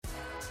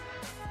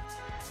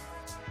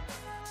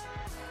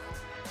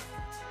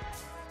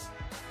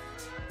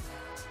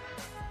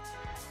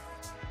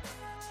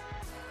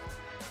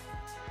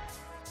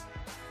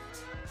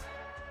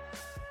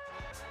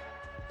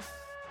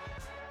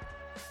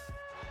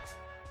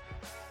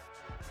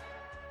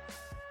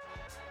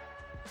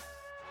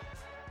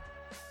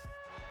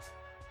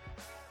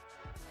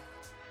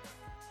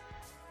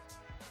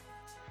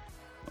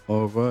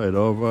All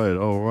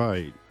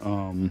right.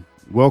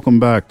 Welcome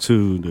back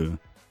to the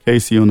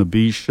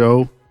KaeceOnDaBeat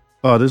Show.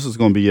 This is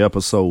going to be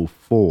episode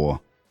 4.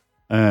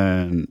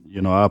 And,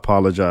 I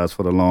apologize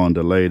for the long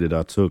delay that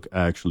I took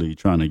actually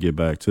trying to get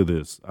back to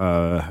this.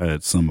 I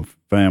had some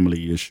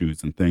family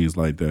issues and things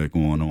like that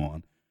going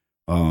on.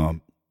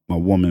 My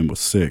woman was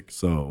sick,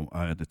 so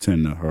I had to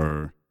tend to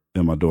her.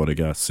 Then my daughter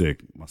got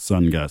sick. My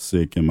son got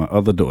sick, and my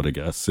other daughter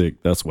got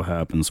sick. That's what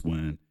happens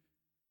when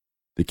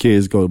the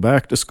kids go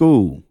back to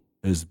school.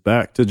 It's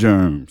back to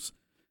germs.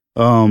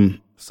 This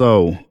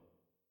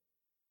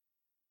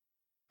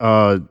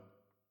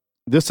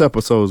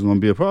episode is going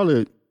to be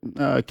probably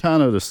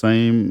kind of the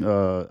same.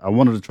 I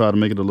wanted to try to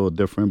make it a little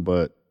different,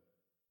 but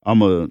I'm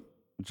going to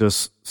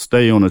just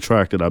stay on the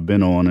track that I've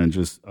been on and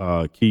just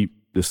keep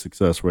the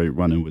success rate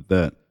running with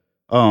that.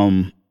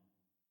 So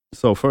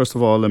first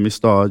of all, let me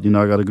start.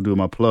 I got to do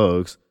my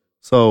plugs.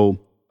 So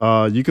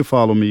you can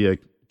follow me at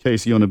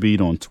KaeceOnDaBeat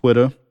on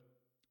Twitter,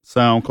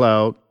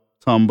 SoundCloud,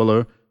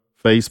 Tumblr,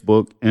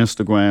 Facebook,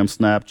 Instagram,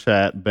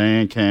 Snapchat,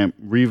 Bandcamp,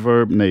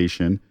 Reverb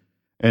Nation.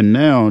 And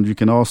now you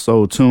can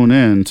also tune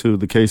in to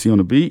the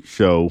KaeceOnDaBeat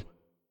Show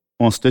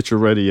on Stitcher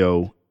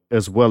Radio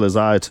as well as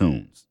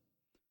iTunes.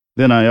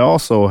 Then I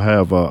also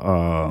have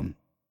a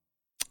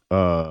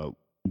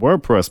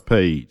WordPress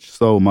page.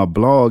 So my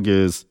blog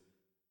is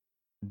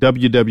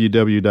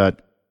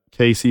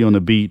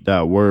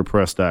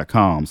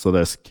www.KaeceOnDaBeat.wordpress.com. So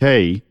that's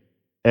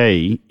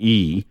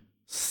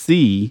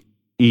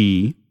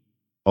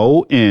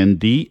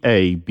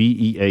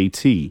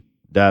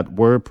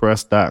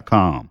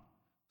KaeceOnDaBeat.wordpress.com.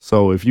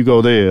 So if you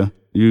go there,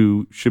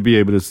 you should be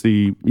able to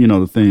see,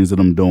 the things that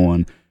I'm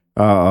doing.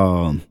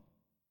 Got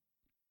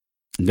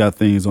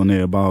things on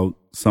there about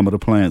some of the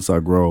plants I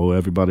grow.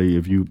 Everybody,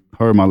 if you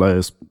heard my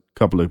last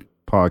couple of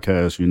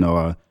podcasts,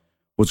 I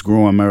was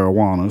growing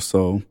marijuana.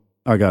 So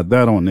I got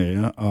that on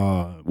there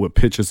with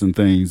pictures and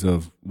things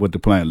of what the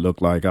plant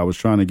looked like. I was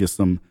trying to get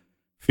some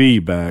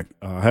feedback.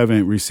 I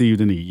haven't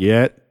received any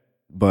yet,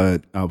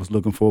 but I was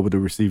looking forward to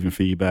receiving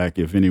feedback.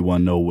 If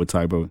anyone know what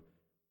type of,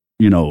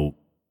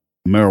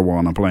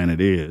 marijuana plant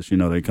it is,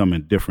 they come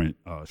in different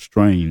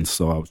strains.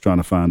 So I was trying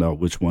to find out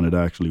which one it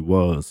actually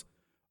was.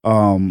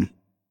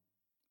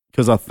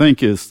 Cause I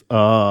think it's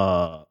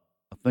called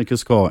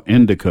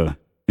indica,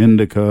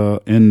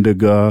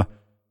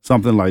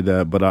 something like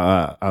that. But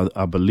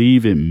I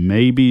believe it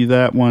may be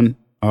that one.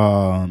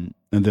 And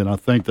then I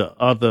think the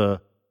other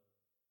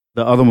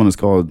one is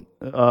called,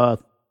 no,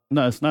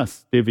 it's not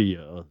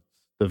stevia,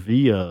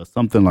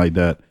 something like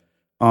that.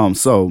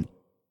 So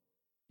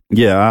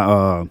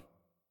yeah,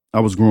 I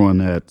was growing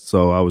that.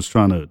 So I was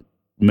trying to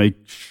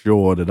make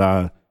sure that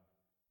I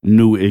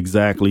knew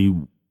exactly,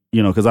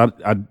 cause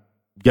I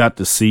got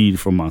the seed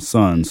from my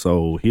son.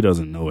 So he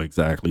doesn't know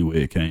exactly where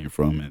it came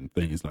from and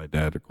things like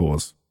that. Of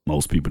course,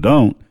 most people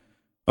don't.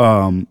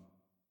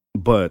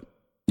 But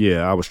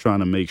yeah, I was trying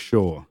to make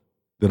sure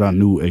that I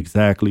knew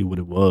exactly what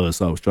it was.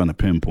 So I was trying to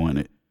pinpoint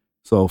it.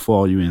 So for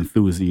all you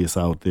enthusiasts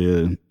out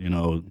there,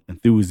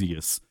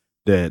 enthusiasts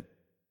that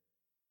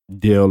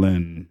deal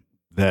in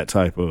that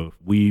type of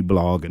weed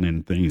blogging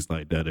and things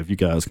like that, if you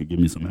guys could give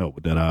me some help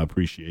with that, I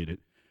appreciate it.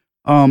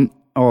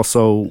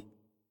 Also,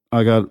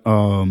 I got,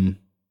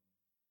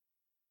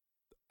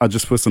 I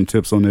just put some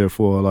tips on there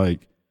for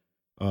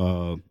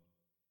and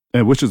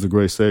which is a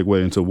great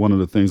segue into one of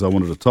the things I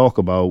wanted to talk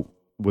about,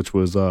 which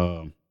was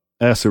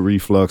acid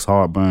reflux,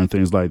 heartburn,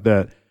 things like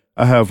that.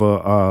 I have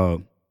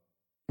a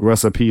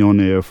recipe on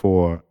there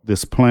for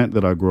this plant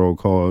that I grow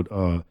called,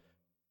 I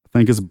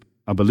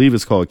believe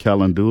it's called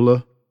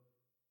calendula,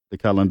 the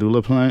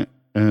calendula plant.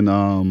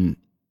 And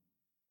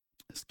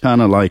it's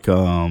kind of like,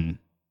 I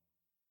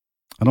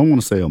don't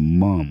want to say a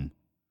mum.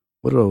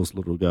 What are those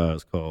little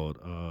guys called?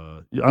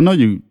 I know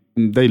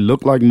they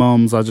look like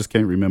mums. I just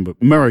can't remember.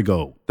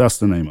 Marigold. That's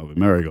the name of it.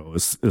 Marigold.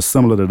 It's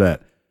similar to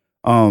that.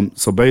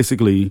 So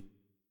basically,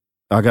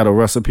 I got a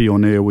recipe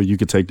on there where you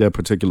could take that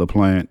particular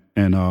plant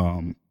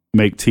and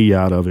make tea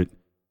out of it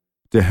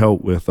to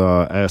help with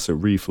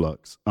acid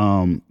reflux.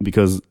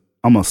 Because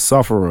I'm a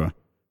sufferer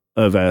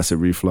of acid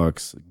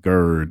reflux,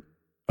 GERD,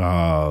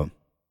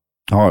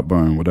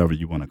 heartburn, whatever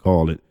you want to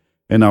call it.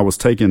 And I was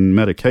taking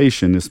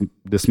medication,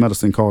 this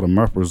medicine called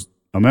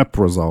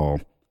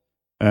omeprazole.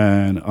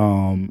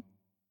 And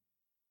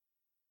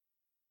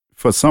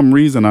for some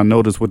reason, I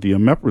noticed with the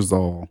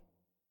omeprazole,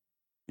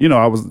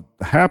 I was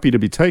happy to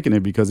be taking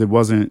it because it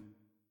wasn't,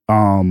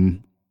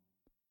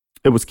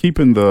 it was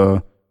keeping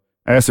the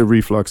acid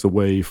reflux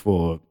away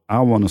for, I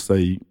want to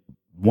say,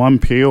 one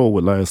pill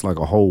would last like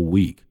a whole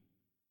week.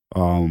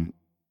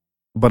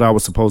 But I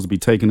was supposed to be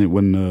taking it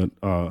when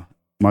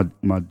my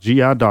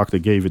GI doctor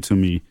gave it to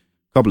me a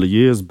couple of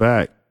years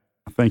back.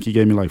 I think he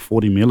gave me like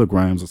 40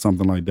 milligrams or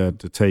something like that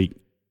to take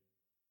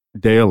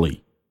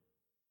daily.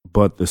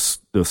 But the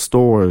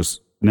stores,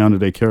 now that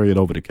they carry it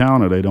over the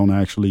counter, they don't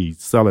actually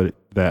sell it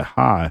that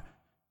high.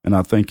 And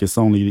I think it's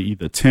only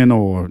either 10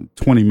 or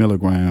 20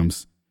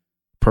 milligrams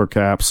per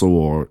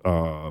capsule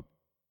or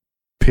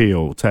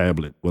pill,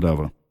 tablet,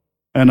 whatever.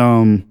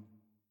 And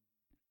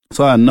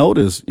So I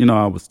noticed,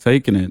 I was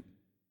taking it,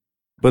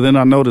 but then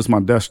I noticed my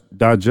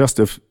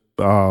digestive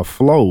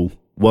flow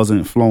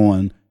wasn't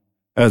flowing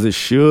as it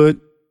should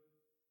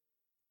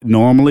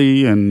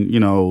normally, and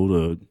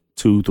the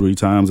 2-3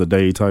 times a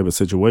day type of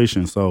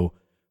situation. So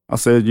I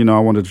said, I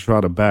wanted to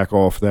try to back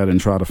off that and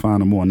try to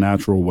find a more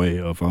natural way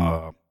of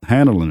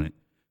handling it.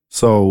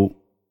 So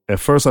at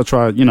first I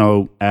tried,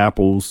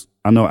 apples.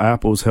 I know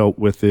apples help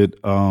with it.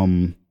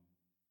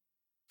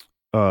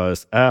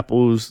 It's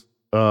apples,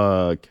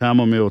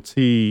 chamomile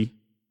tea.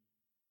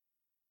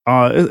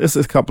 It's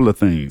a couple of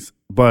things,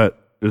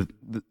 but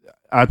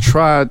I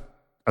tried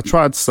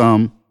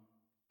some,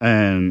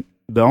 and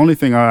the only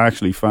thing I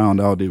actually found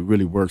out that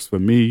really works for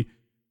me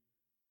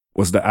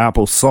was the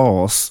apple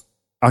sauce.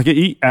 I can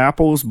eat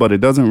apples, but it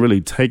doesn't really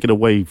take it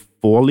away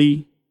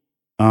fully,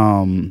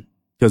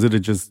 because it'll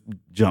just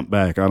jump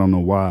back. I don't know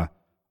why,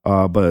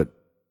 but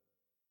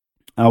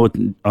I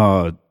would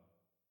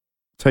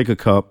take a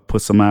cup,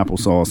 put some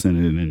applesauce in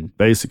it, and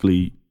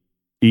basically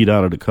eat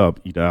out of the cup,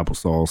 eat the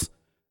applesauce.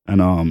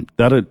 And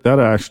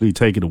that'll actually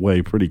take it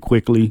away pretty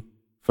quickly,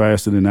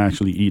 faster than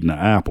actually eating an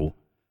apple.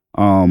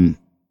 And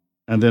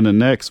then the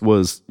next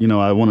was,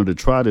 I wanted to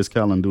try this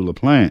calendula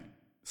plant.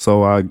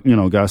 So I,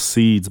 got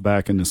seeds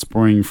back in the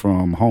spring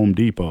from Home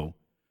Depot.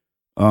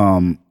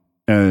 And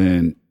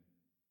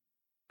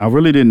I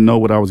really didn't know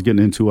what I was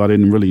getting into. I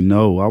didn't really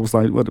know. I was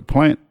like, well, the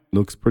plant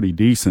looks pretty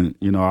decent.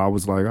 I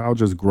was like, I'll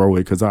just grow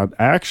it, because I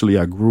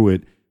grew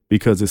it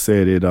because it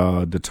said it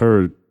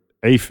deterred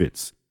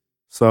aphids.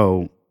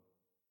 So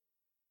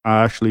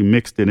I actually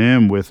mixed it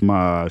in with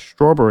my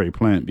strawberry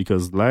plant,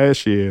 because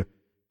last year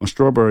my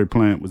strawberry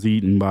plant was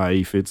eaten by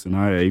aphids, and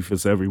I had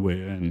aphids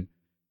everywhere. And,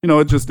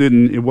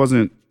 it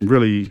wasn't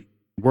really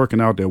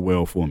working out that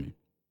well for me.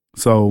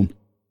 So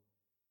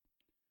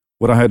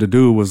what I had to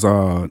do was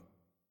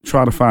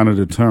try to find a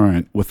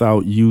deterrent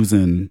without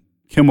using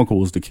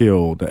chemicals to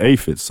kill the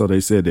aphids. So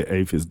they said the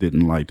aphids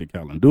didn't like the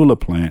calendula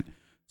plant.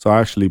 So I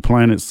actually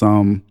planted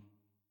some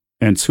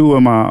in 2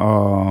 of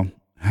my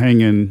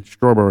hanging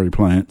strawberry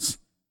plants,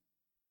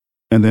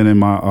 and then in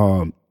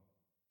my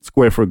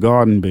square foot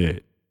garden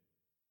bed.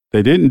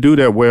 They didn't do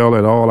that well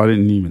at all. I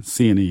didn't even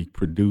see any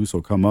produce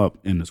or come up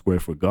in the square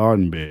foot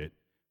garden bed,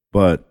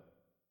 but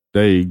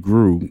they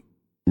grew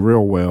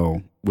real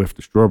well with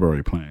the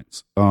strawberry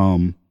plants.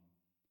 So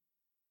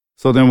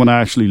then when I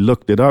actually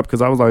looked it up,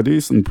 because I was like,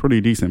 these are some pretty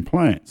decent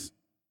plants.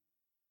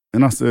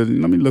 And I said,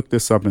 let me look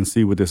this up and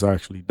see what this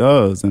actually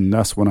does. And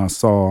that's when I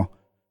saw,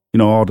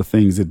 all the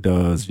things it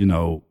does,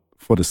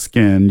 for the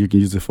skin. You can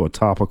use it for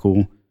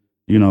topical,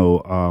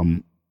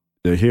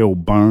 to heal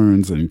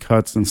burns and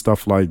cuts and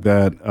stuff like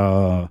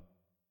that.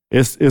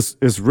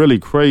 It's really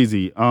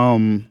crazy.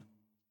 Because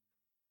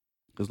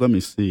let me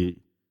see.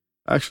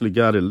 I actually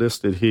got it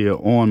listed here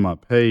on my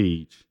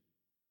page.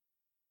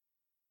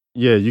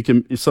 Yeah, you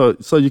can. So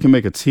you can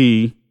make a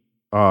tea,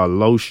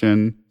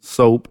 lotion,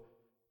 soap,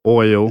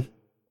 oil,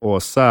 or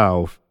a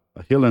salve,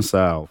 a healing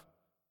salve.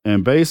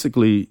 And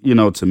basically,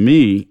 to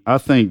me, I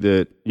think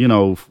that,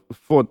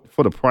 for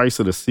the price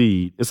of the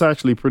seed, it's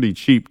actually pretty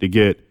cheap to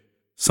get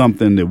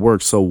something that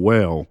works so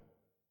well,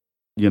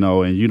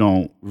 and you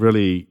don't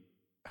really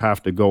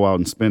have to go out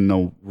and spend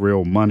no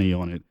real money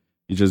on it.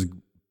 You just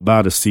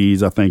buy the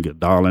seeds, I think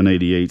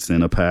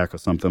 $1.88 a pack or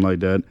something like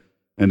that,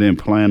 and then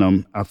plant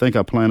them. I think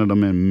I planted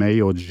them in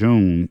May or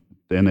June,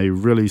 and they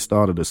really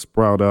started to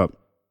sprout up.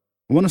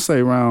 I want to say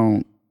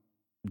around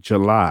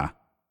July,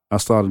 I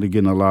started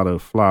getting a lot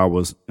of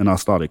flowers, and I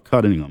started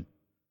cutting them.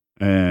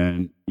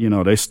 And,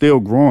 they're still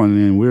growing,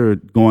 and we're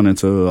going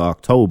into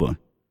October,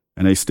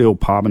 and they still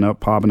popping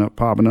up.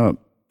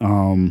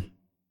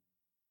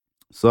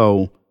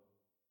 So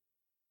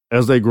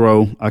as they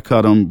grow, I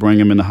cut them, bring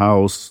them in the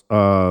house,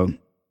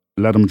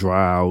 let them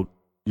dry out.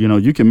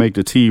 You can make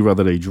the tea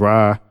whether they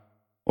dry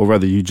or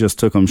whether you just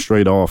took them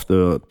straight off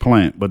the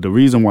plant. But the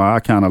reason why I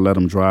kind of let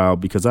them dry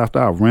out, because after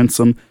I rinse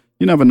them,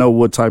 you never know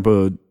what type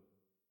of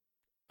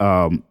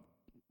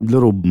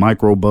little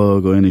micro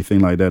bug or anything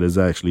like that is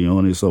actually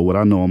on it. So what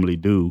I normally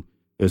do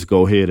is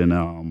go ahead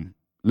and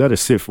let it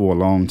sit for a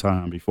long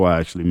time before I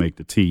actually make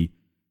the tea.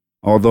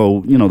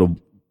 Although,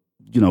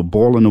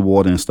 boiling the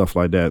water and stuff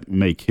like that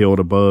may kill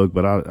the bug,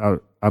 but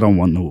I don't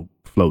want no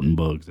floating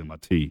bugs in my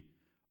tea.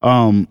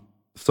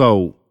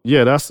 So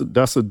yeah, that's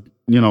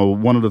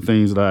one of the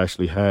things that I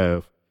actually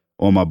have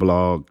on my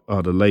blog,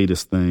 the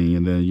latest thing.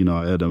 And then,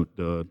 I had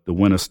the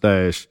winter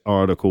stash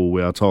article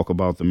where I talk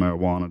about the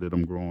marijuana that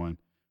I'm growing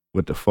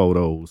with the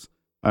photos.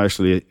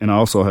 And I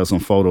also have some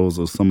photos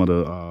of some of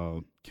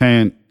the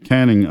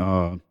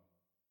canning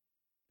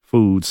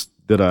foods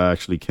that I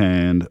actually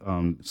canned,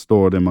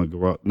 stored in my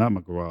garage, not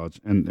my garage,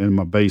 in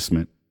my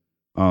basement.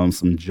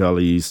 Some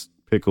jellies,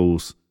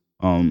 pickles.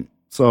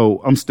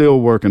 So I'm still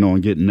working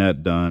on getting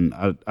that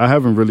done. I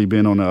haven't really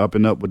been on the up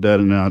and up with that,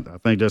 and I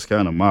think that's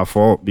kind of my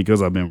fault,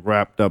 because I've been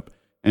wrapped up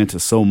into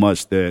so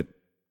much that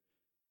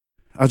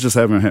I just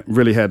haven't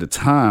really had the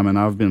time, and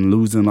I've been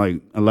losing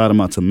like a lot of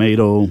my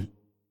tomato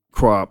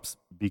crops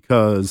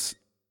because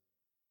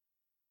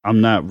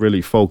I'm not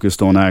really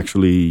focused on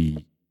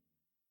actually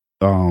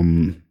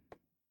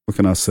what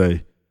can I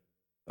say?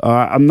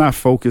 I'm not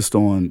focused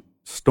on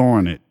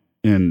storing it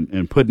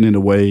and putting it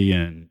away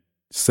and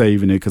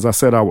saving it, because I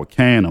said I would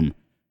can them,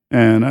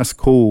 and that's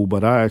cool,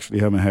 but I actually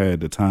haven't had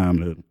the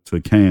time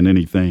to can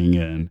anything.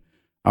 And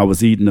I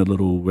was eating a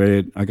little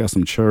I got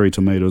some cherry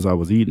tomatoes. I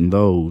was eating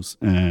those,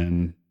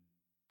 and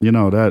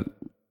that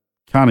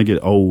kind of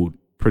get old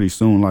pretty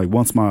soon. Like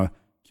once my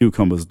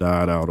cucumbers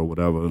died out or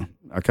whatever,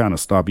 I kind of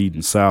stopped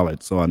eating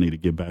salad. So I need to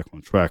get back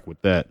on track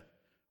with that.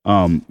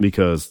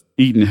 Because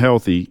eating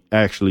healthy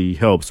actually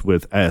helps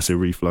with acid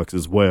reflux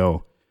as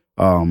well.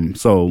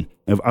 So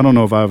I don't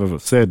know if I've ever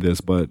said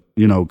this, but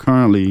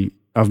currently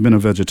I've been a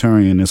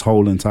vegetarian this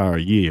whole entire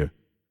year,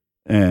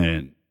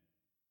 and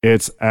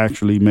it's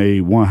actually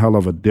made one hell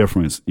of a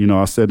difference.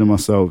 I said to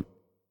myself,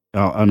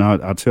 and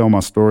I tell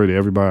my story to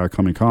everybody I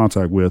come in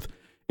contact with,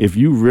 if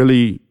you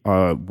really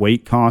are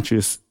weight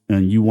conscious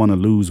and you want to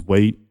lose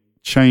weight,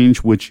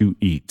 change what you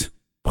eat,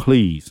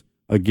 please.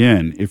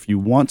 Again, if you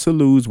want to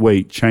lose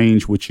weight,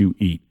 change what you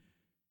eat.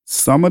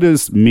 Some of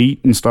this meat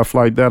and stuff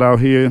like that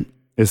out here,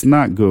 it's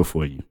not good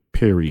for you,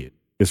 period.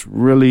 It's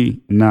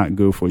really not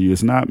good for you.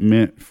 It's not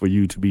meant for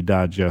you to be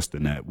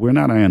digesting that. We're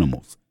not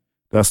animals.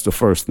 That's the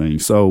first thing.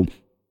 So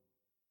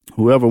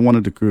whoever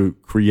wanted to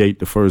create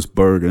the first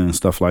burger and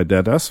stuff like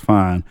that, that's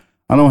fine.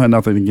 I don't have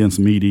nothing against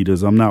meat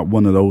eaters. I'm not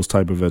one of those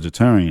type of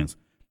vegetarians.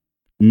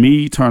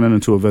 Me turning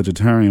into a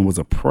vegetarian was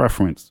a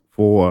preference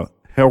for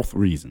health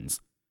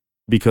reasons,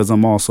 because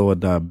I'm also a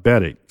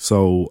diabetic.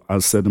 So I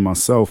said to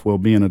myself, well,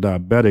 being a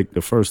diabetic,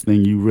 the first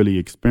thing you really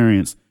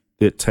experience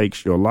that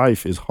takes your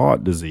life is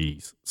heart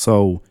disease.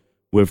 So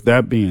with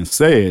that being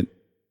said,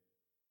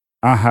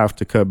 I have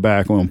to cut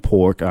back on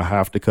pork. I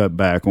have to cut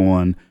back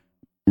on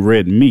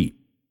red meat,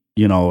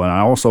 and I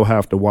also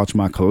have to watch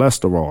my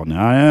cholesterol.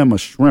 Now, I am a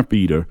shrimp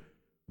eater,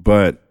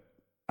 but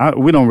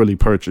we don't really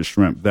purchase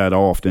shrimp that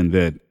often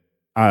that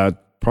I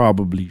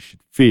probably should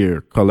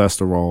fear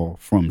cholesterol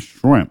from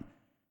shrimp.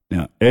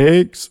 Now,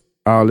 eggs,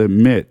 I'll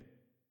admit,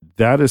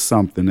 that is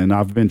something, and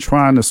I've been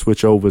trying to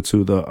switch over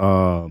to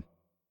the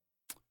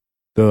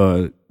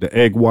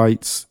egg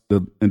whites,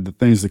 and the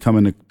things that come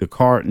in the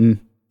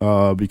carton,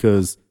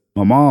 because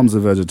my mom's a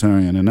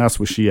vegetarian, and that's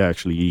what she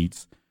actually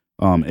eats,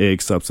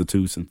 egg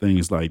substitutes and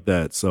things like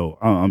that. So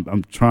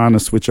I'm trying to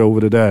switch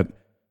over to that.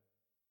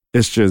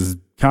 It's just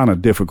kind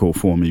of difficult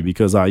for me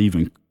because I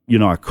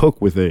cook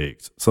with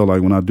eggs. So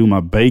like when I do my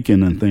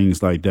bacon and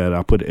things like that,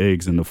 I put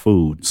eggs in the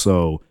food.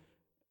 So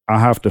I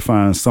have to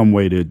find some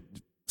way to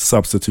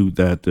substitute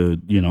that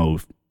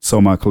so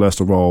my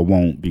cholesterol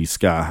won't be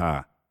sky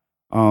high.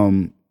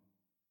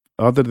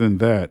 Other than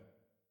that,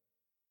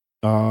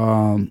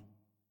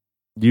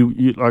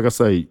 you like I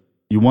say,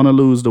 you want to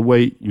lose the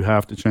weight, you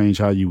have to change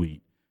how you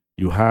eat.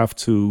 You have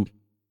to.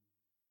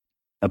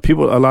 A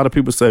lot of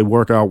people say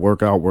work out.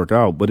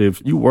 But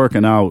if you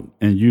working out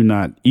and you're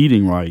not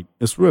eating right,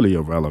 it's really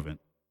irrelevant.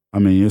 I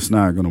mean, it's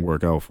not going to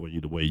work out for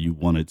you the way you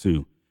want it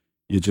to.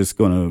 You're just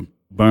going to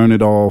burn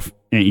it off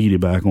and eat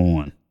it back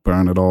on.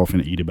 Burn it off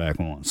and eat it back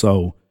on.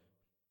 So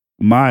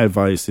my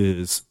advice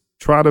is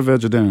try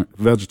the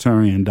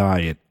vegetarian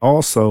diet.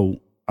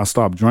 Also, I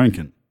stopped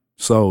drinking.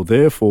 So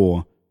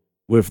therefore,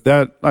 with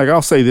that, like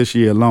I'll say this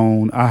year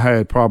alone, I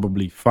had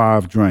probably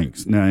 5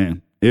 drinks. Now,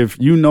 if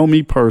you know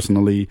me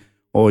personally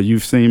or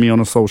you've seen me on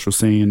a social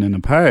scene in the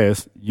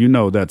past,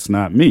 that's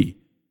not me.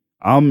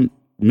 I'm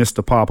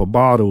Mr. Pop a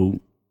bottle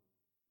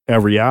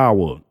every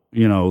hour,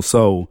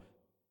 so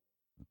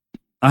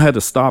I had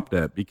to stop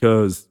that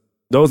because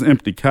those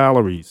empty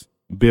calories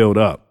build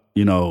up.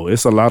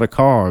 It's a lot of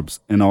carbs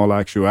in all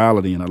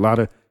actuality and a lot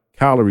of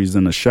calories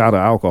in a shot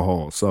of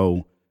alcohol.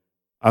 So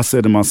I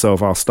said to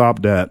myself, I'll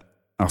stop that.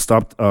 I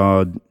stopped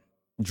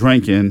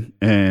drinking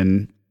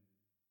and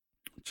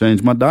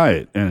changed my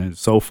diet. And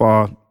so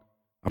far,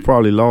 I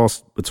probably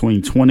lost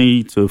between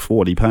 20 to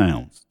 40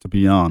 pounds, to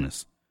be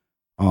honest.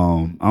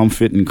 I'm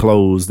fitting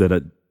clothes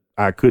that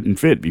I couldn't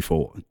fit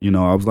before.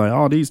 I was like,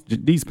 oh,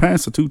 these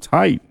pants are too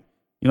tight.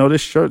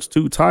 This shirt's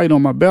too tight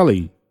on my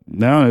belly.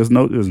 Now it's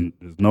no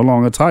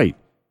longer tight.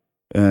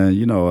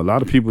 And, a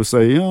lot of people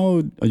say,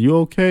 are you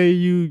okay?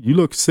 You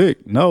look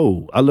sick.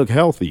 No, I look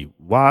healthy.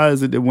 Why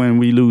is it that when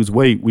we lose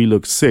weight, we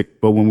look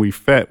sick, but when we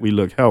fat, we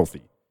look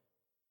healthy?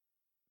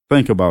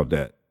 Think about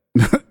that.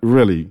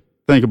 Really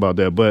think about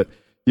that. But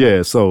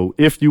yeah, so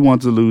if you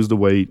want to lose the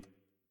weight,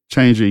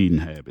 change your eating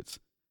habits,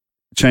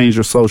 change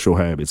your social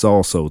habits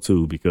also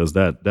too, because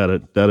that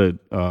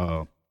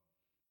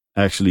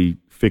actually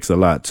fix a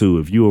lot too.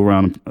 If you're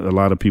around a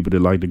lot of people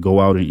that like to go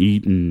out and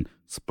eat and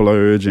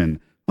splurge and,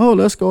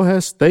 let's go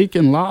have steak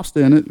and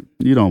lobster in it.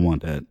 You don't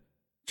want that.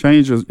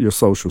 Change your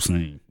social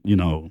scene,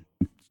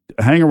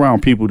 hang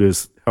around people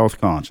that's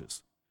health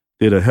conscious.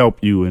 That'll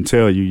help you and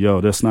tell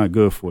you, that's not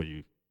good for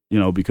you,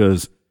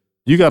 because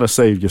you got to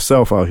save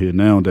yourself out here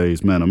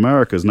nowadays, man.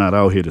 America's not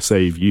out here to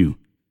save you.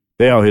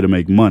 They're out here to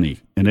make money.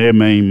 And their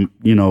main,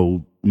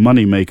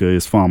 money maker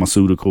is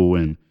pharmaceutical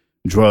and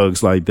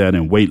drugs like that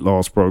and weight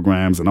loss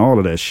programs and all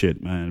of that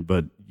shit, man.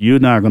 But you're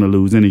not going to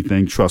lose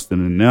anything trusting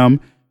in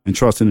them and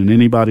trusting in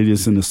anybody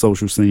that's in the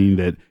social scene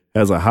that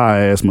has a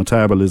high ass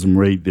metabolism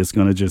rate that's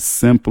going to just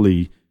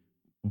simply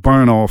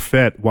burn off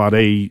fat while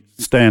they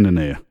standing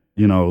there,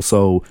 you know.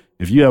 So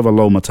if you have a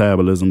low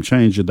metabolism,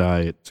 change your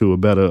diet to a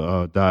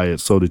better diet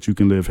so that you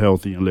can live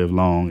healthy and live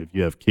long. If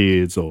you have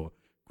kids or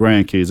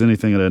grandkids,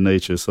 anything of that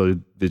nature, so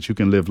that you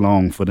can live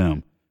long for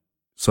them.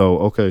 So,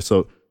 okay,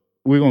 so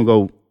we're going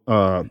to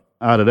go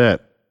out of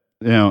that.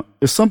 Now,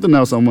 it's something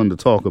else I wanted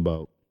to talk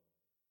about.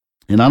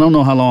 And I don't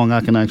know how long I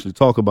can actually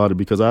talk about it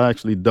because I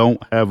actually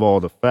don't have all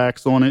the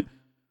facts on it.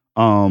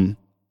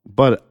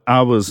 But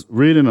I was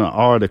reading an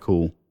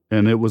article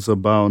and it was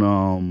about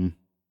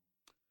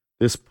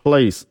this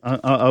place.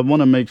 I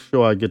want to make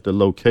sure I get the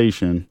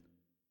location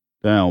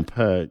down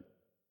pat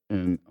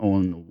and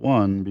on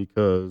one,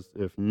 because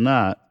if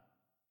not,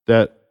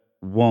 that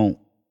won't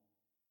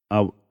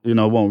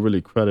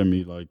really credit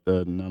me like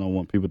that, and I don't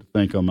want people to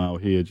think I'm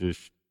out here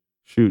just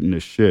shooting the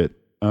shit.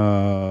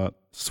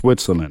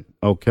 Switzerland.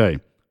 Okay.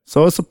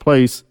 So it's a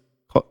place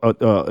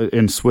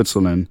in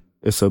Switzerland.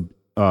 It's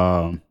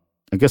I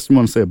guess you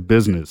want to say a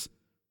business,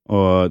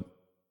 or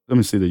let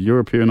me see, the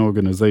European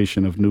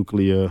Organization of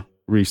Nuclear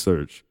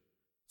Research.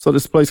 So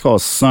this place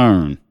called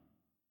CERN,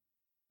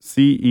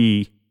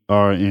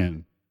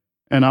 CERN.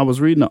 And I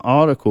was reading an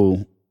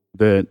article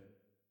that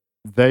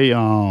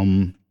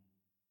the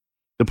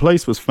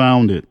place was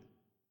founded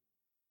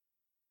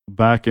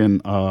back in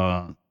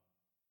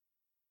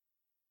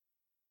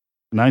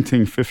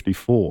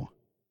 1954.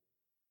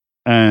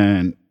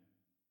 And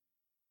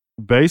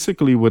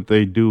basically what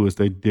they do is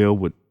they deal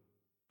with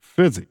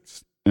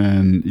physics.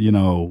 And, you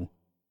know,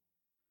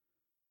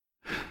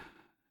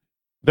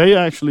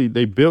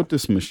 they built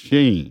this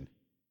machine.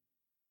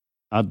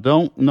 I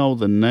don't know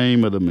the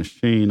name of the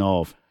machine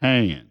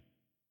offhand,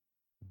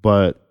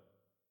 but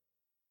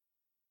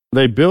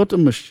they built a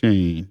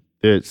machine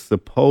that's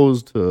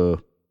supposed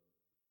to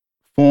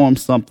form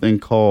something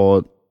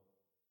called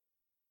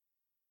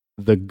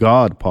the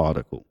God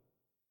particle.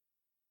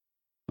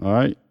 All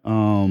right.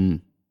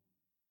 And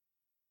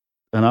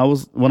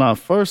when I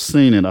first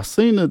seen it, I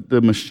seen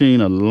the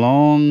machine a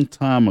long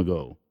time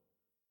ago,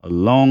 a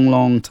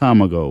long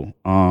time ago.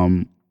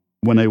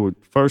 When they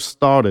first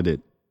started it.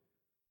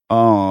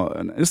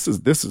 And this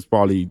is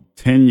probably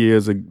 10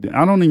 years ago.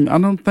 I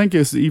don't think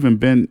it's even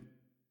been,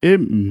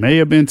 it may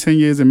have been 10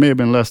 years. It may have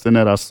been less than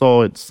that. I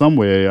saw it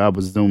somewhere. I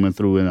was zooming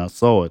through and I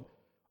saw it.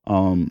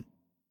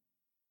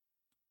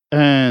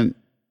 And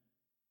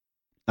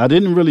I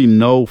didn't really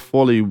know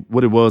fully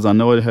what it was. I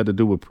know it had to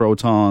do with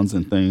protons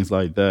and things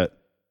like that.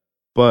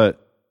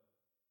 But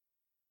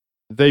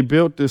they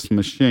built this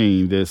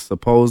machine that's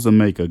supposed to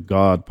make a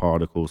God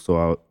particle.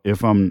 So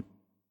if I'm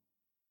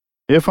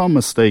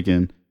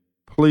mistaken,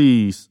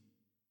 please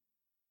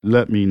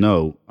let me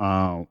know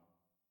on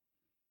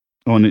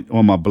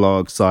my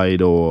blog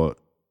site, or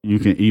you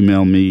can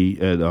email me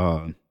at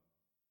the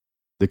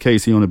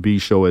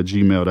KaeceOnDaBeat Show at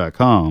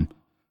gmail.com.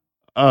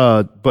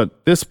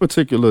 But this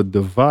particular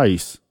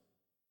device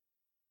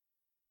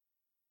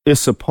is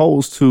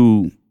supposed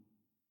to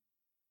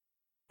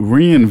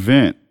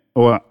reinvent,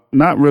 or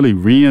not really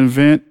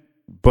reinvent,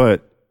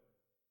 but,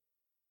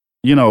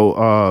 you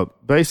know,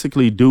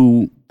 basically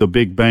do the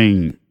Big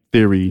Bang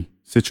Theory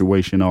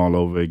situation all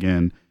over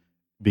again,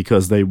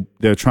 because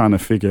they're trying to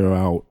figure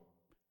out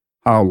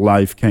how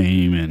life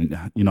came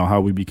and, you know,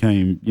 how we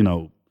became, you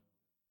know,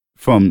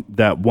 from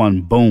that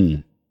one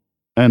boom.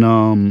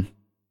 And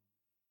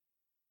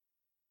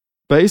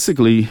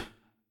basically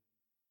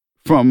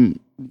from,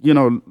 you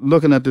know,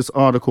 looking at this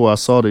article I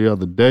saw the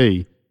other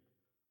day,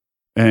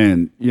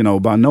 and, you know,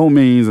 by no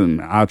means,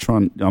 and I'm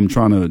trying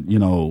to, you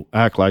know,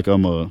 act like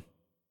I'm a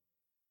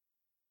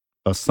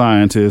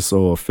scientist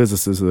or a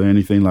physicist or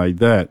anything like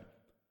that.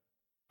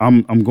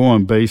 I'm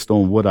going based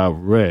on what I've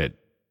read,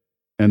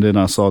 and then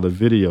I saw the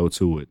video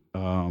to it.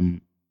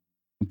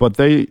 But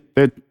they're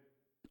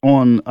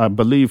on, I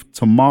believe,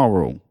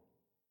 tomorrow,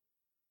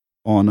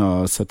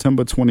 on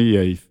September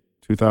 28th,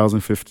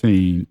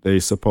 2015, they're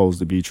supposed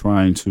to be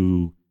trying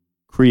to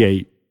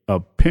create a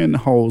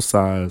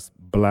pinhole-sized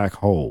black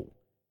hole.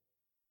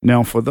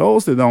 Now, for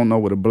those that don't know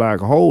what a black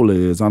hole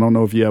is, I don't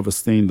know if you ever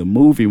seen the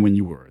movie when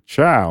you were a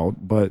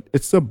child, but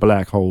it's a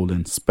black hole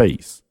in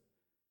space.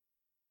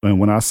 And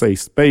when I say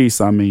space,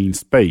 I mean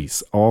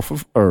space off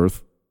of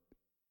Earth,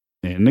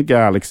 in the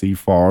galaxy,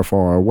 far,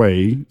 far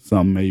away.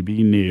 Some may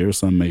be near,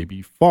 some may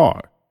be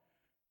far.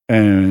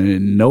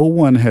 And no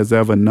one has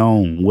ever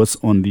known what's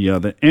on the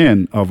other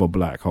end of a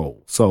black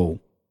hole. So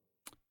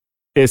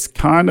it's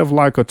kind of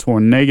like a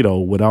tornado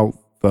without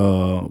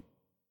the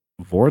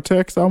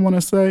vortex, I want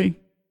to say,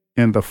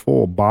 in the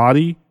full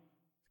body.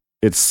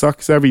 It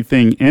sucks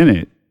everything in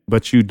it,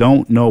 but you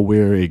don't know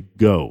where it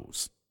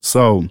goes.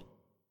 So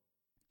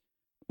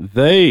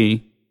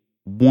they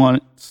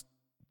want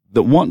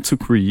to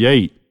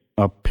create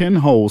a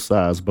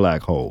pinhole-sized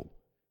black hole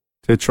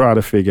to try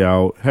to figure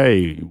out,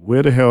 hey,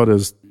 where the hell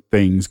does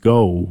things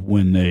go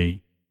when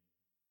they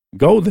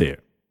go there?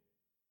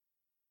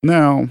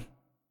 Now,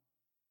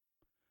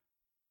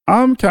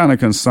 I'm kind of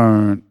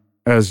concerned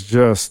as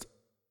just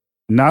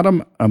not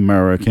an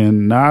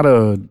American, not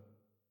a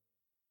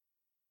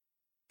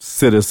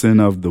citizen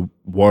of the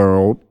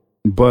world,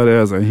 but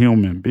as a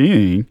human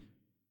being,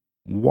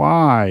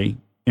 why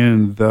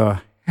in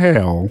the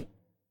hell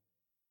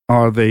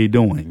are they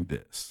doing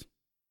this?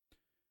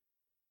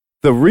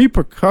 The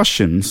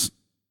repercussions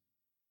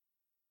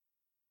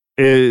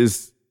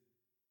is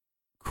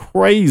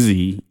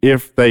crazy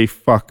if they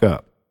fuck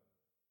up.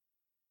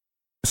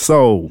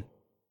 So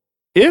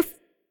if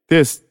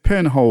this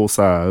pinhole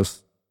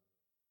size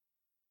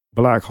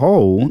black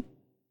hole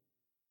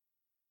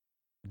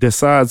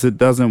decides it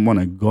doesn't want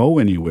to go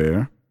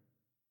anywhere,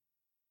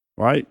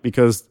 right?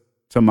 Because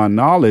to my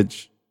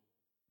knowledge,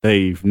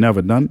 they've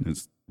never done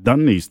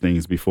these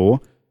things before.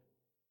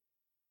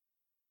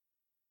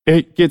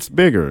 It gets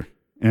bigger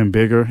and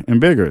bigger and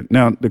bigger.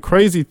 Now, the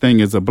crazy thing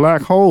is a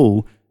black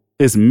hole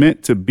is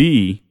meant to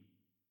be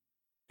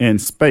in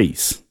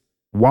space.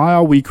 Why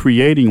are we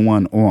creating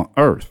one on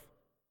Earth?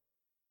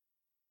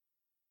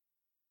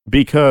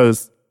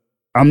 Because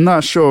I'm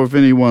not sure if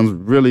anyone's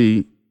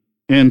really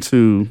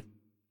into,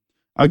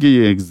 I'll give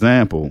you an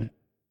example.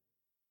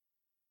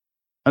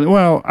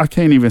 Well, I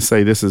can't even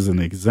say this is an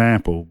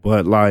example,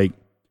 but like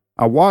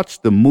I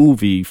watched the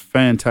movie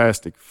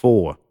Fantastic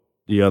Four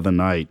the other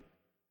night,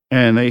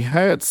 and they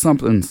had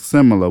something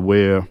similar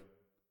where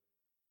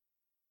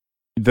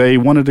they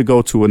wanted to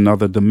go to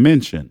another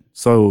dimension.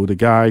 So the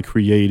guy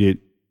created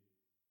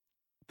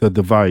the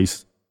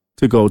device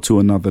to go to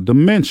another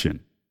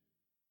dimension.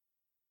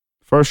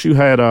 First you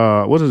had,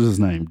 what is his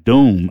name?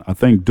 Doom. I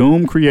think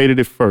Doom created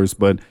it first,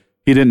 but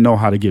he didn't know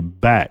how to get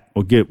back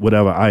or get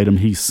whatever item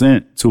he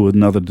sent to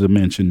another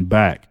dimension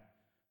back.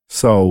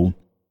 So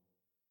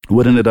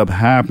what ended up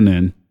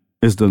happening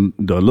is the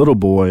little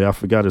boy, I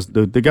forgot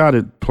the guy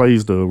that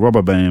plays the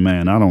rubber band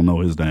man, I don't know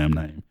his damn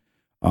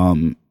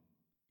name.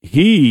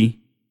 He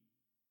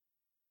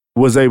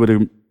was able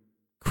to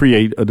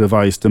create a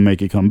device to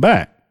make it come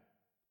back.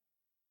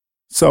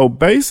 So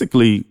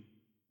basically,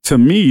 to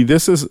me,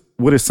 this is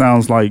what it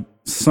sounds like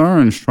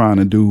CERN's trying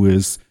to do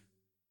is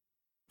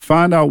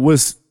find out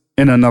what's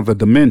in another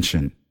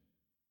dimension.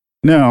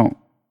 Now,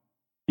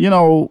 you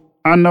know,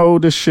 I know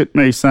this shit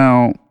may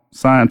sound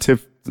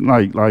scientific,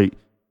 like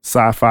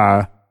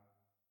sci-fi,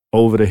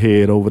 over the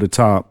head, over the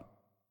top.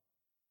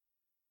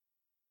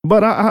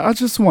 But I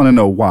just want to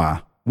know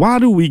why. Why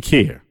do we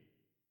care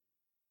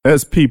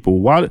as people?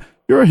 Why?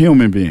 You're a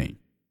human being.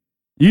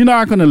 You're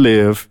not going to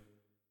live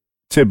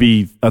to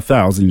be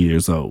 1,000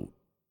 years old.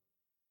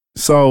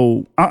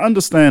 So I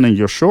understand in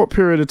your short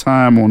period of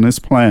time on this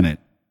planet,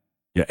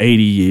 you're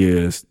 80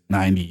 years,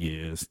 90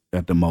 years,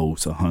 at the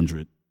most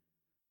 100.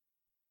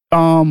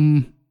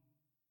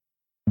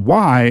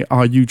 Why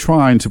are you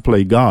trying to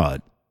play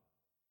God?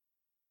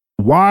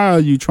 Why are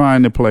you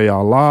trying to play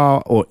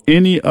Allah or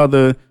any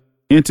other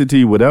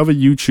entity, whatever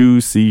you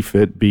choose, see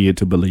fit, be it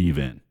to believe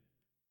in?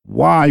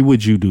 Why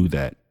would you do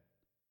that?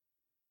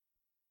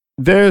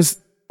 There's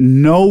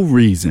no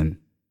reason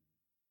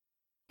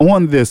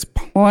on this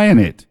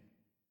planet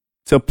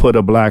to put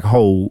a black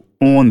hole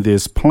on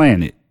this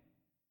planet.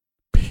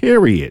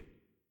 Period.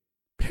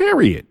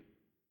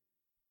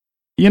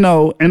 You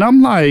know, and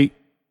I'm like,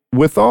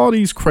 with all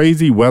these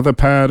crazy weather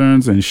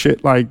patterns and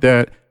shit like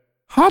that,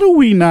 how do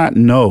we not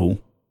know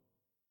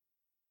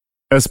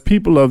as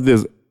people of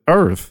this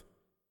earth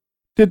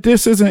that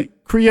this isn't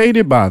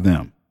created by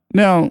them?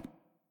 Now,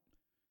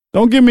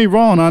 don't get me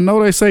wrong. I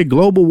know they say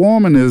global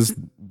warming is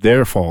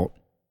their fault,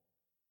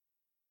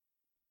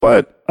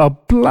 but a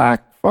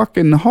black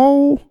fucking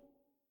hole,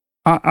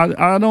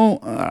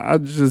 I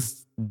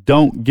just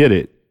don't get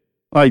it.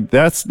 Like,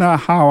 that's not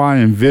how I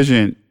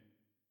envision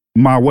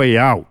my way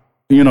out,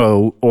 you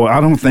know, or I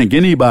don't think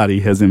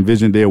anybody has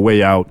envisioned their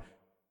way out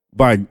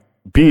by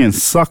being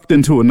sucked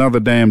into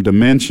another damn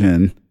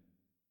dimension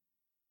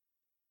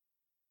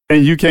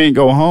and you can't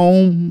go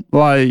home.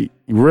 Like,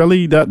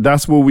 really?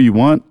 That's what we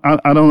want?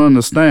 I don't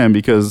understand,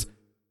 because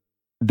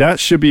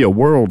that should be a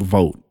world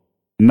vote,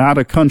 not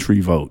a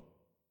country vote.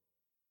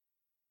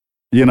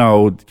 You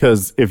know,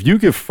 because if you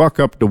could fuck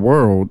up the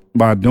world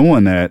by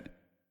doing that,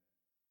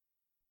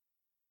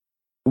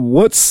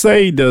 what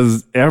say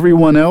does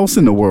everyone else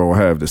in the world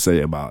have to say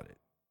about it?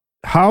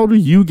 How do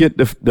you get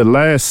the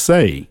last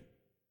say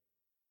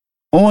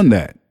on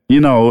that? You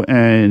know,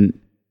 and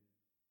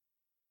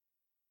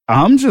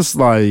I'm just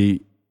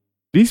like,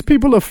 these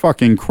people are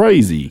fucking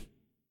crazy.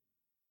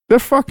 They're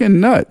fucking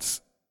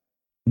nuts.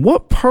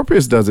 What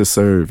purpose does it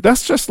serve?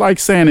 That's just like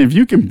saying if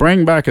you can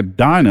bring back a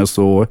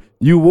dinosaur,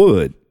 you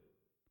would.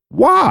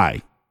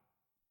 Why?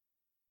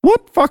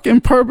 What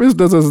fucking purpose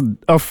does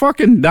a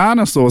fucking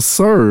dinosaur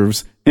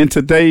serves in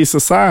today's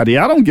society?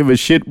 I don't give a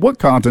shit what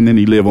continent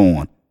he live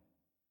on.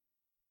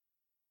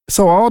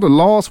 So all the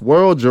Lost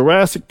World,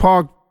 Jurassic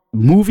Park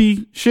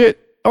movie shit,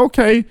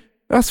 okay,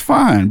 that's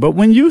fine. But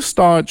when you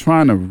start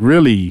trying to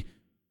really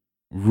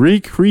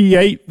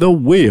recreate the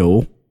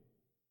wheel,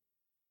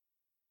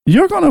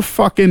 you're going to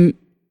fucking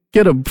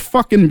get a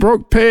fucking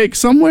broke peg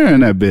somewhere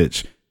in that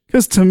bitch.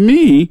 Because to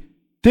me,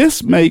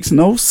 this makes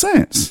no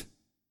sense.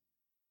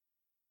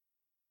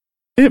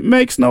 It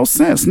makes no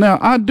sense. Now,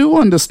 I do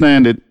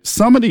understand that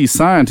some of these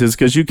scientists,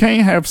 because you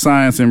can't have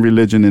science and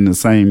religion in the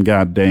same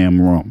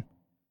goddamn room.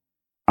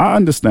 I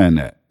understand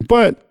that.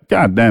 But,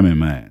 goddamn it,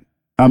 man.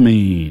 I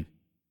mean,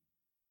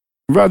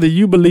 whether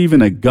you believe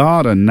in a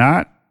God or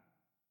not,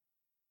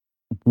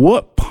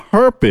 what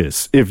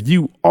purpose, if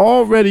you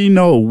already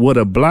know what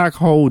a black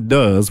hole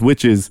does,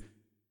 which is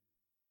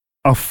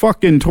a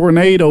fucking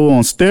tornado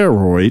on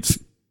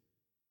steroids,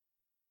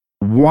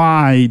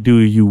 why do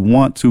you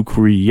want to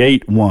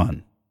create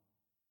one?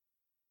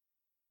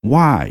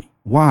 Why?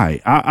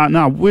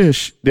 I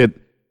wish that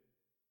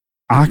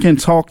I can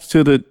talk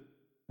to the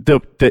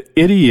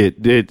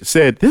idiot that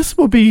said this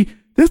would be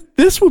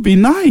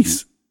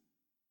nice.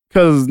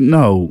 Cause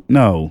no.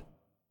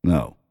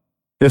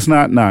 It's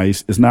not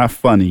nice. It's not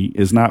funny.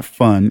 It's not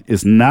fun.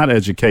 It's not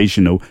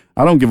educational.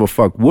 I don't give a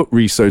fuck what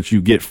research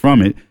you get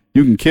from it.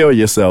 You can kill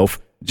yourself,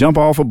 jump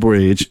off a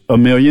bridge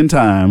 1,000,000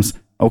 times,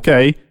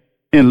 okay,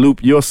 and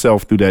loop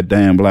yourself through that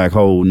damn black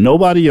hole.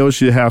 Nobody else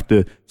should have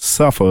to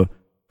suffer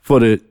for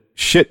the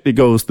shit that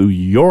goes through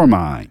your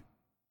mind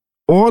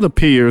or the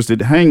peers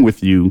that hang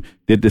with you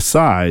that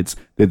decides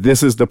that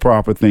this is the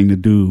proper thing to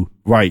do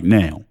right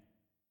now.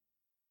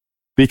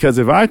 Because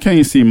if I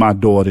can't see my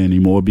daughter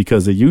anymore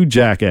because of you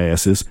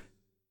jackasses,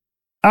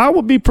 I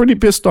would be pretty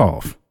pissed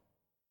off.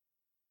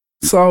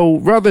 So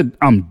whether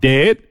I'm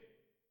dead,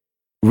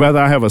 whether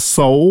I have a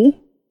soul,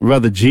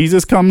 whether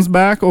Jesus comes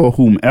back or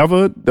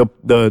whomever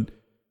the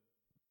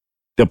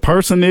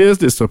person is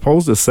that's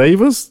supposed to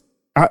save us,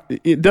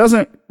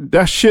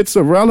 that shit's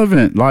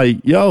irrelevant. Like,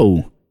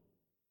 yo,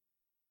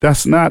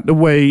 that's not the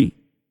way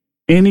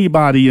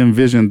anybody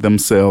envisioned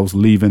themselves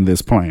leaving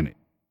this planet.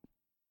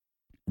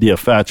 The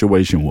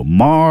infatuation with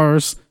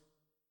Mars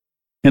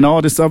and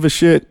all this other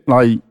shit,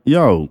 like,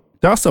 yo,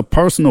 that's a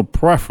personal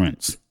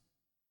preference.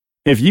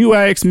 If you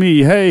ask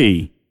me,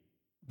 hey,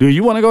 do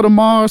you want to go to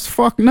Mars?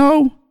 Fuck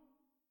no.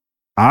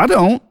 I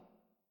don't.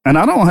 And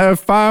I don't have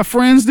 5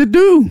 friends that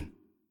do.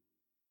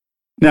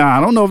 Now, I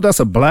don't know if that's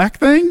a black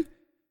thing,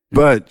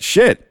 but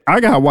shit,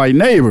 I got white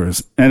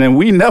neighbors, and then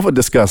we never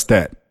discussed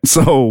that.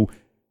 So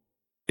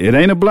it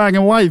ain't a black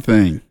and white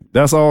thing.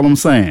 That's all I'm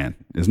saying.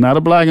 It's not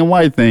a black and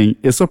white thing.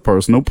 It's a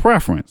personal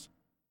preference.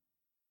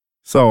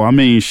 So, I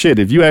mean, shit,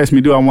 if you ask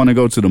me, do I want to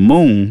go to the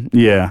moon?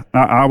 Yeah,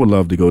 I would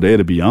love to go there,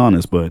 to be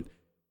honest, but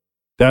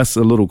that's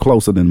a little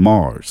closer than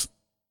Mars.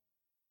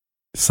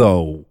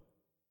 So,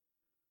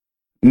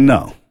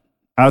 no.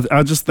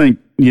 I just think,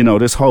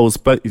 this whole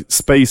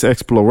space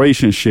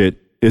exploration shit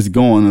is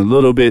going a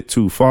little bit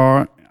too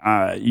far.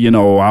 I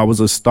was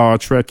a Star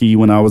Trekkie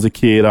when I was a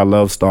kid. I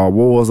love Star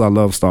Wars. I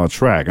love Star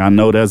Trek. I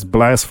know that's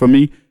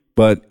blasphemy,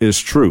 but it's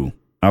true.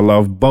 I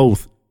love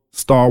both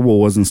Star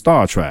Wars and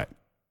Star Trek.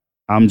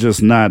 I'm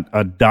just not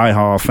a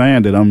diehard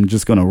fan that I'm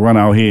just going to run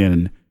out here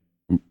and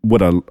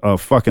with a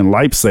fucking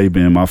lightsaber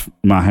in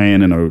my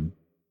hand and a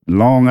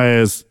long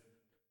ass,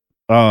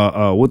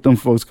 what them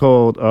folks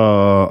called,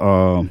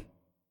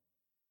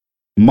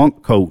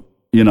 monk coat.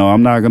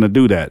 I'm not going to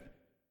do that.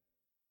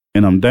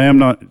 And I'm damn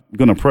not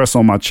going to press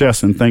on my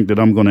chest and think that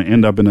I'm going to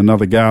end up in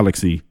another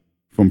galaxy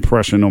from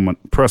pressing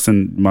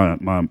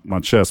my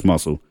chest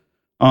muscle.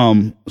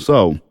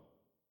 So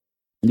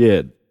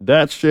yeah,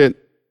 that shit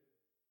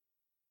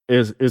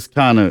is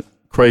kind of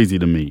crazy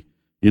to me.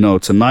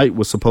 Tonight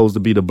was supposed to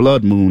be the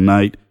blood moon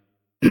night.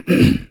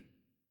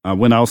 I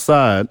went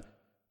outside.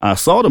 I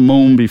saw the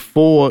moon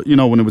before,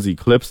 when it was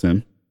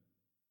eclipsing.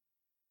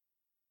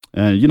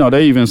 And,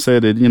 they even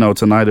said that,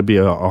 tonight would be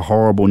a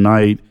horrible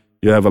night.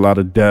 You have a lot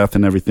of death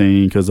and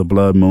everything because of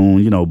blood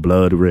moon,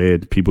 blood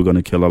red. People going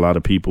to kill a lot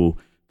of people,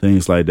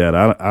 things like that.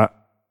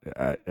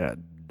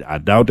 I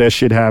doubt that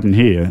shit happened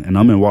here, and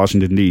I'm in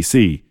Washington,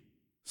 D.C.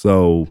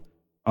 So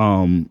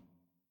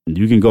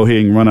you can go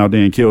ahead and run out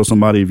there and kill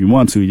somebody if you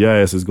want to. Your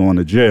ass is going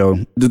to jail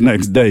the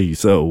next day.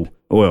 So,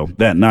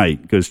 that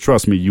night, because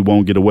trust me, you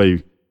won't get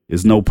away.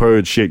 There's no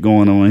purge shit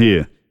going on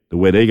here, the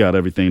way they got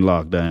everything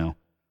locked down.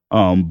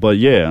 But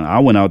yeah, I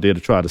went out there to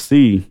try to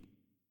see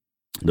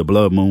the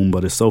blood moon,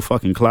 but it's so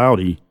fucking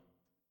cloudy.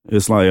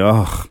 It's like,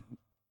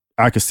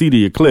 I could see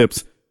the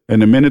eclipse.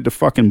 And the minute the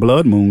fucking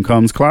blood moon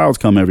comes, clouds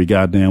come every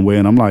goddamn way.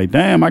 And I'm like,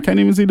 damn, I can't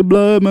even see the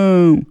blood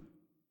moon.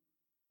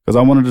 Because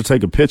I wanted to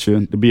take a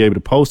picture to be able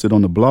to post it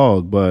on the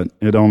blog, but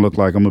it don't look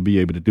like I'm going to be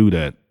able to do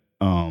that.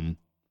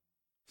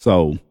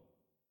 So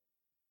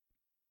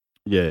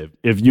yeah,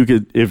 if you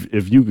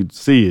could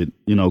see it,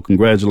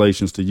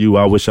 congratulations to you.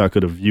 I wish I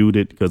could have viewed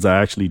it because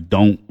I actually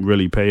don't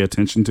really pay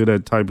attention to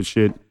that type of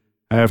shit.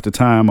 Half the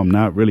time I'm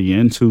not really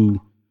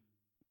into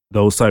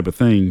those type of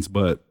things,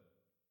 but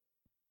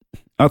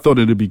I thought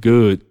it'd be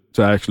good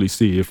to actually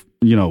see if,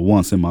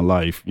 once in my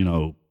life,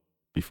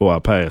 before I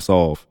pass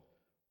off.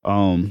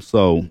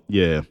 So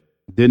yeah,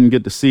 didn't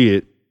get to see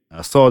it.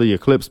 I saw the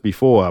eclipse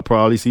before. I'll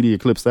probably see the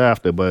eclipse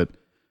after, but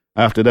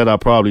after that, I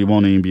probably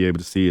won't even be able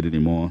to see it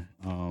anymore.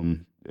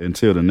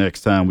 Until the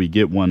next time we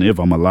get one, if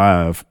I'm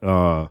alive.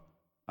 I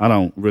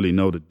don't really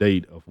know the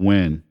date of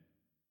when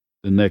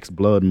the next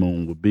blood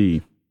moon will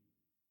be.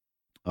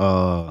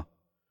 Let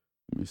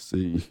me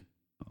see.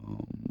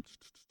 Um,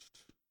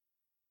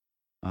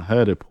 I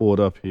had it pulled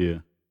up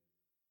here.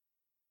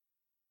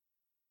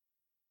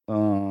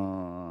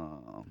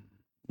 Let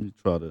me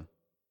try to.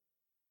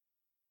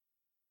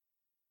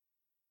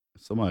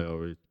 Somebody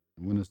already.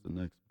 When is the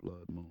next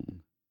blood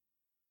moon?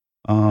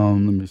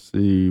 Let me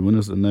see. When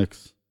is the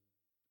next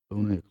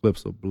lunar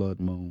eclipse or blood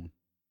moon?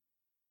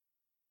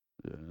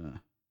 Yeah,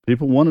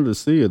 people wanted to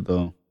see it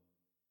though.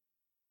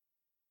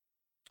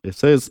 It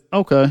says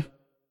okay.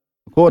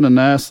 According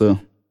to NASA,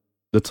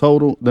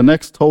 the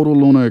next total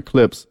lunar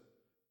eclipse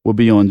will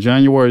be on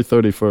January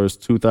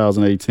 31st,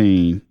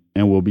 2018,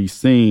 and will be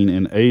seen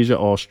in Asia,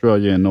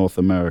 Australia, and North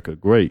America.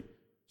 Great.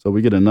 So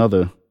we get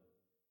another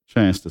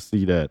chance to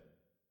see that.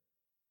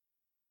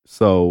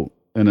 So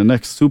in the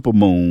next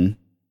supermoon,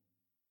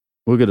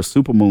 we'll get a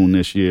supermoon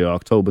this year,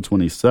 October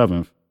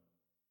 27th,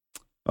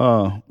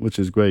 which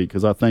is great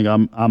because I think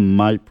I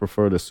might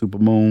prefer the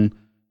supermoon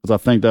because I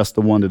think that's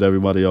the one that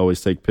everybody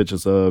always take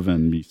pictures of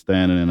and be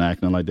standing and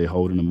acting like they're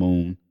holding the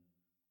moon.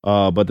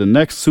 But the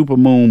next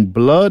supermoon,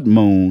 blood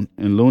moon,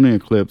 and lunar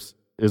eclipse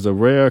is a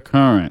rare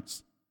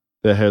occurrence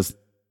that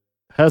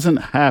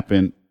hasn't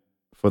happened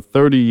for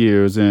 30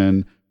 years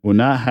and will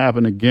not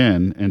happen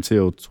again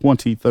until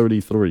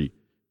 2033.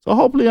 So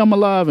hopefully I'm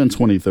alive in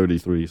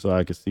 2033 so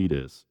I can see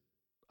this.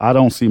 I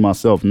don't see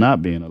myself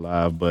not being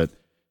alive, but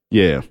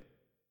yeah,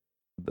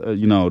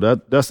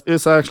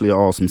 it's actually an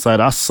awesome sight.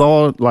 I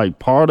saw like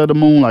part of the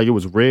moon, like it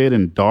was red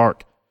and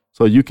dark,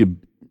 so you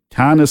could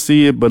kind of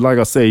see it. But like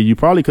I say, you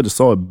probably could have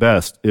saw it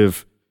best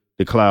if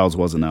the clouds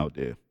wasn't out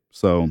there.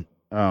 So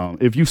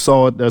if you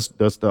saw it,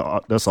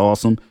 that's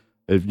awesome.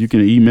 If you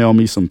can email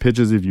me some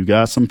pictures, if you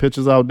got some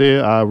pictures out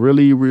there, I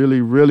really,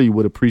 really, really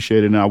would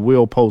appreciate it. And I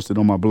will post it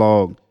on my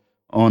blog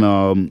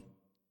on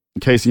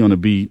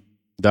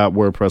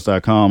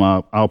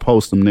KaeceOnDaBeat.wordpress.com. I'll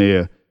post them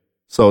there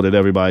so that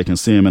everybody can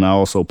see them. And I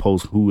also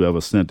post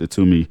whoever sent it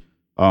to me.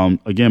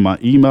 Again, my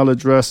email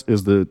address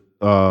is the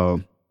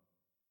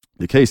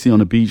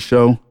KaeceOnDaBeat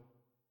Show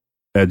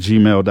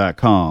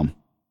 @gmail.com.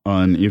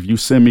 And if you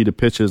send me the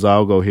pictures,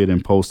 I'll go ahead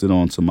and post it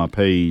onto my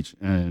page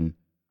and,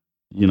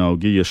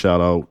 give you a shout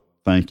out,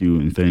 thank you,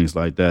 and things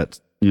like that,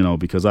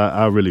 because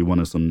I really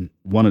wanted some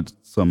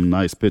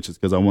nice pictures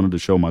because I wanted to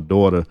show my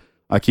daughter.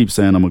 I keep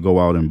saying I'm going to go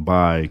out and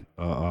buy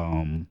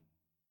a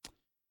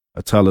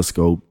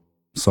telescope.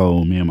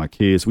 So me and my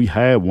kids, we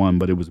had one,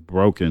 but it was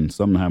broken.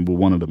 Something happened with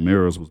one of the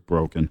mirrors was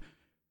broken.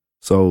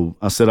 So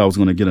I said I was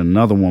going to get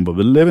another one, but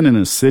living in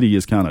a city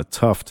is kind of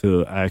tough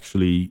to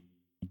actually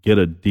get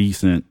a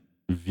decent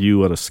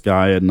view of the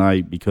sky at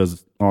night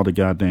because all the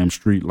goddamn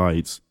street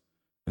lights,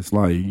 it's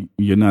like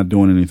you're not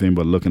doing anything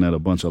but looking at a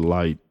bunch of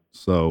light.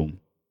 So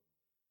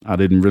I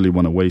didn't really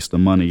want to waste the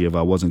money if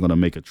I wasn't going to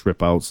make a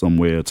trip out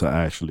somewhere to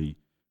actually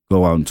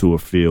go out into a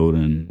field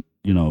and,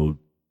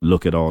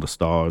 look at all the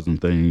stars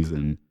and things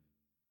and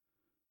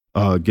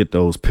get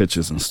those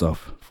pictures and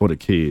stuff for the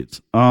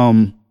kids.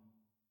 I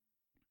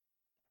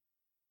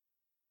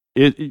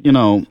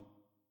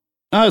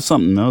had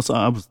something else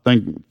I was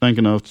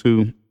thinking of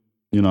too.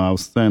 I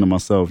was saying to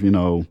myself,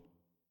 I've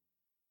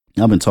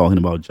been talking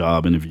about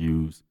job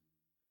interviews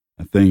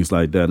and things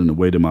like that and the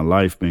way that my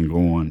life been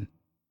going.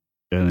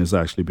 And it's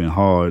actually been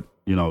hard,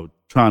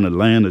 trying to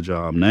land a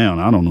job now.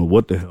 And I don't know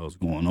what the hell's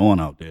going on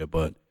out there,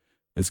 but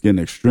it's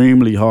getting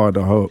extremely hard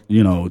to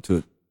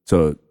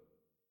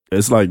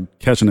it's like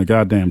catching a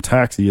goddamn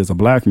taxi as a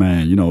black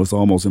man. It's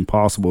almost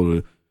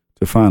impossible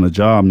to find a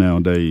job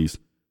nowadays.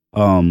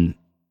 So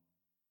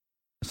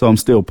I'm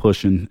still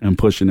pushing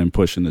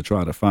to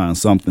try to find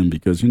something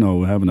because,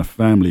 having a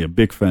family, a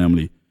big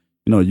family,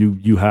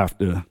 you have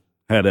to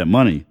have that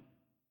money.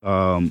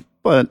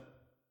 But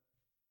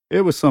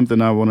it was something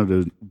I wanted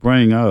to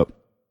bring up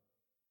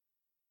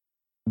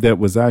that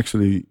was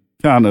actually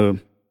kind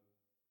of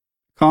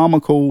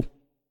comical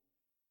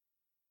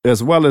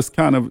as well as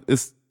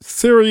it's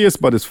serious,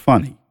 but it's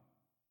funny.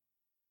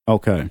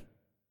 Okay.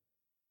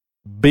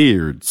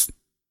 Beards.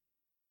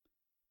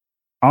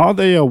 Are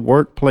they a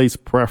workplace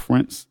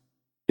preference?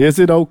 Is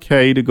it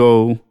okay to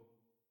go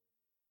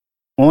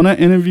on an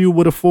interview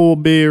with a full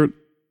beard?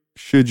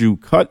 Should you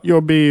cut your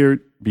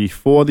beard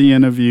before the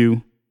interview?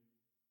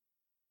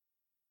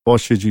 Or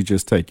should you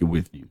just take it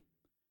with you?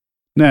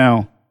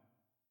 Now,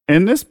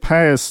 in this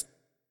past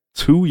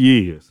 2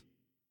 years,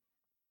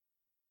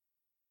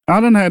 I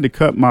done had to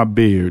cut my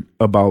beard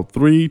about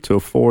 3 to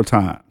 4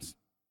 times.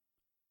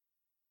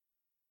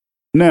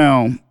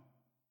 Now,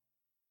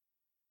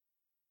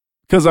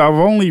 because I've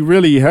only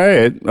really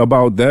had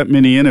about that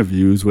many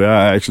interviews where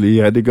I actually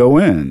had to go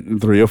in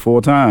 3 or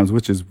 4 times,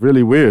 which is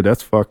really weird.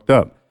 That's fucked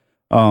up.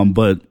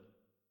 But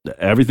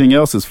everything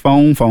else is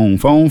phone.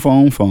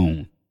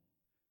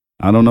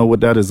 I don't know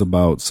what that is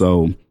about.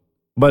 So,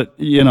 but,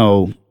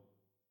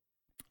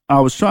 I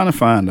was trying to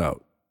find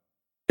out,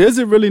 is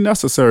it really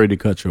necessary to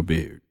cut your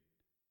beard?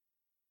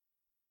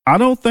 I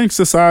don't think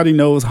society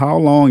knows how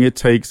long it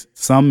takes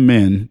some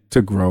men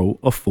to grow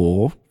a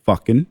full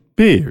fucking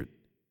beard.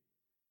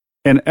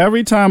 And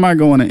every time I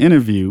go in an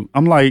interview,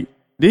 I'm like,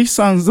 these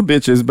sons of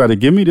bitches better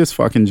give me this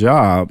fucking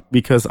job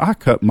because I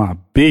cut my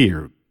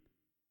beard.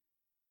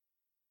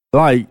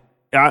 Like,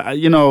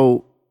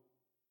 I'm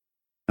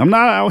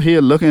not out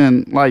here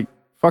looking like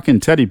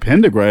fucking Teddy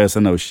Pendergrass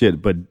and no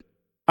shit, but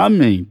I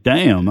mean,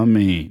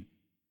 damn,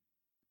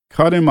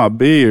 cutting my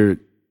beard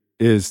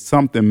is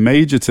something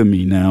major to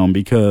me now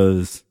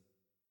because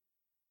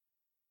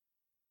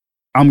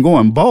I'm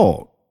going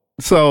bald.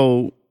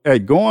 So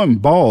at going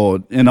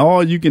bald, and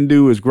all you can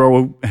do is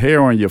grow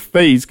hair on your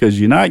face because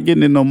you're not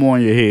getting it no more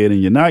on your head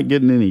and you're not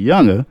getting any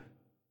younger.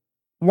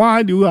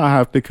 Why do I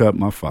have to cut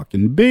my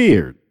fucking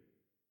beard?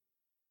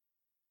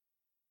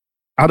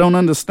 I don't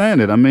understand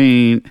it. I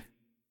mean,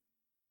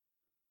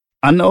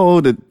 I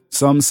know that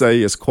some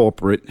say it's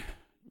corporate,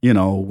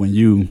 when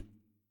you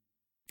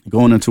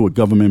going into a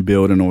government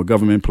building or a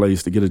government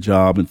place to get a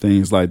job and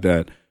things like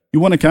that, you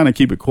want to kind of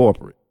keep it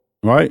corporate,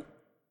 right?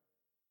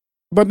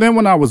 But then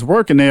when I was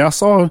working there, I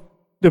saw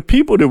the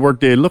people that work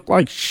there look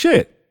like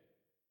shit.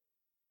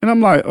 And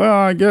I'm like, well,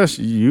 I guess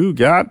you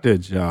got the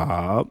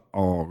job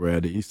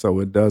already, so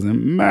it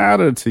doesn't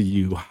matter to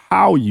you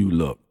how you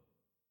look.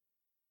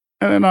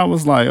 And then I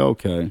was like,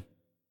 okay,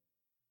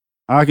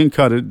 I can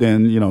cut it,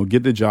 then,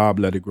 get the job,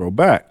 let it grow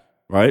back,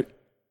 right?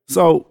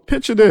 So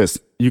picture this.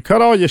 You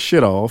cut all your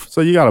shit off,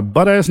 so you got a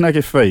butt-ass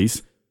naked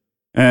face.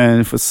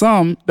 And for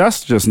some,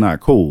 that's just not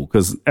cool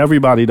because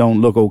everybody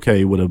don't look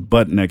okay with a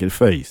butt-naked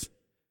face.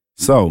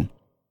 So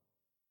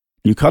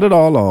you cut it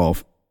all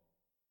off,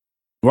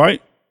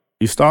 right?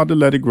 You start to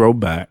let it grow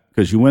back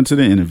because you went to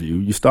the interview.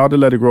 You start to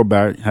let it grow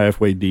back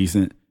halfway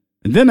decent.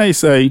 And then they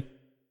say,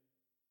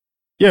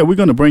 yeah, we're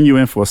going to bring you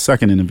in for a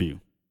second interview.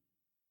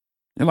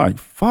 You're like,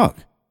 fuck.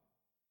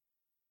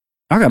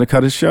 I got to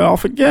cut this shit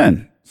off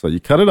again. So you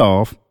cut it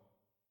off.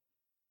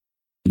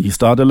 You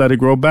start to let it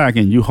grow back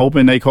and you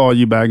hoping they call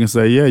you back and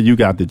say, yeah, you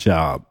got the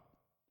job.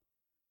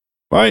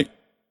 Right?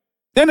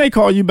 Then they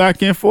call you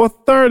back in for a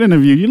third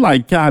interview. You're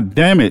like, God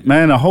damn it,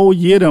 man. A whole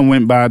year done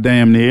went by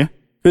damn near.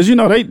 Because,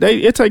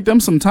 it take them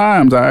some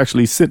time to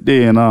actually sit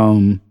there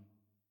and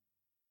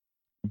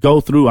go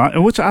through,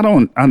 which I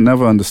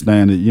never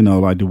understand it,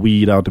 like to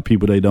weed out the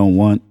people they don't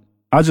want.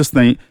 I just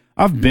think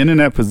I've been in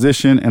that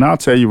position and I'll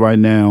tell you right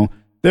now,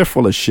 they're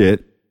full of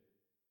shit.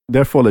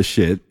 They're full of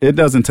shit. It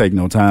doesn't take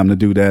no time to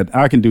do that.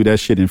 I can do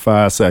that shit in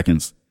 5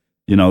 seconds.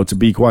 To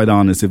be quite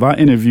honest, if I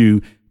interview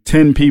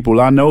 10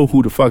 people, I know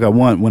who the fuck I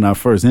want when I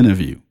first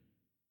interview.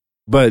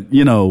 But,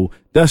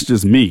 that's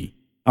just me.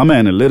 I'm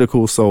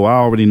analytical, so I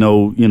already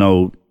know,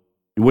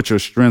 what your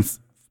strengths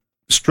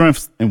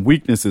and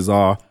weaknesses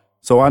are.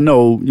 So I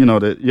know,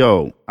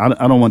 that,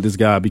 I don't want this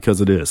guy because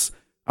of this.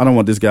 I don't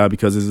want this guy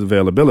because of his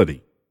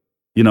availability.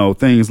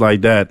 Things like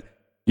that.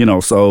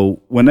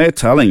 So when they're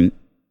telling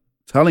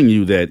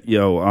you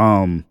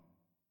that,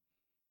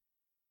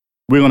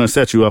 we're going to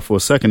set you up for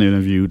a second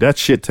interview, that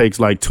shit takes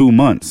like 2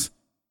 months.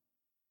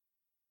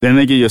 Then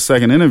they get you a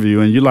second interview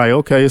and you're like,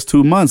 okay, it's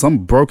 2 months.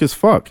 I'm broke as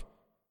fuck.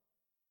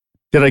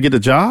 Did I get the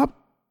job?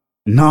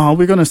 No,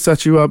 we're going to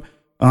set you up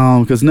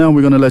because now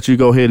we're going to let you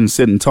go ahead and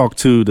sit and talk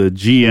to the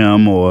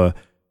GM or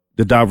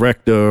the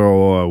director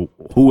or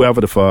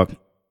whoever the fuck.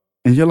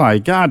 And you're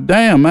like, God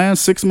damn, man,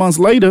 6 months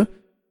later,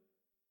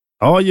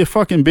 all your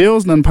fucking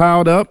bills done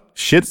piled up.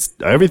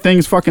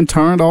 Everything's fucking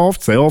turned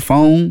off. Cell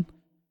phone,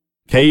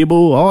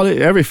 cable,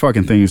 every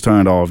fucking thing's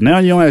turned off. Now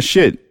you don't have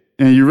shit.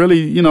 And you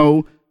really,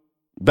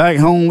 back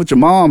home with your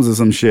moms or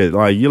some shit.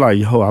 Like, you're like,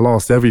 yo, I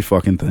lost every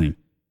fucking thing.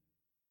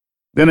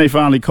 Then they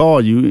finally call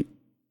you,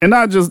 and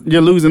not just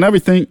you're losing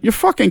everything, you're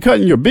fucking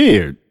cutting your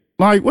beard.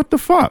 Like, what the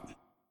fuck?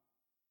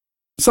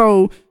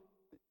 So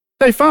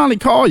they finally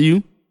call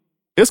you.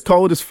 It's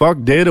cold as fuck,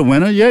 dead of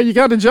winter. Yeah, you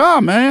got the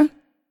job, man.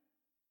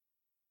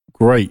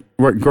 Great.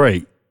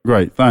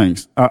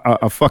 Thanks.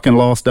 I fucking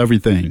lost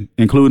everything,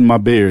 including my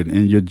beard,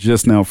 and you're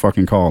just now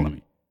fucking calling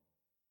me.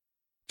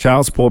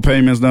 Child support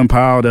payments done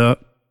piled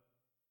up.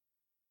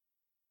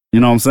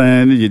 You know what I'm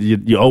saying?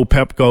 You owe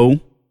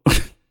Pepco.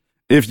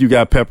 If you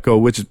got Pepco,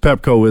 which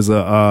Pepco is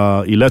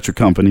a electric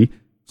company,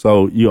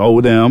 so you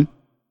owe them.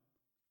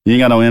 You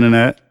ain't got no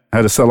internet.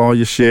 Had to sell all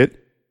your shit.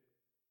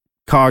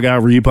 Car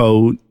got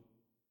repoed.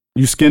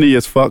 You skinny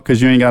as fuck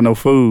because you ain't got no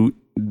food.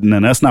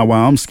 Now that's not why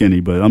I'm skinny,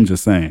 but I'm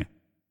just saying,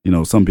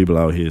 some people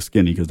out here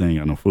skinny because they ain't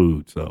got no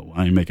food. So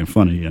I ain't making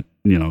fun of you.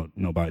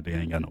 Nobody, they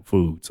ain't got no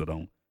food. So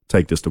don't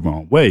take this the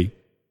wrong way.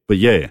 But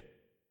yeah.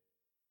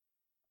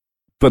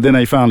 But then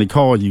they finally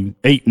call you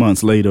 8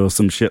 months later or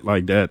some shit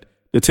like that.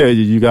 They tell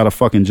you got a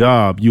fucking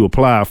job you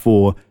apply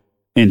for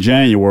in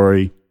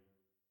January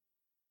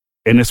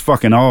and it's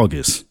fucking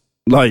August.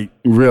 Like,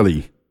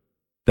 really?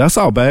 That's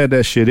how bad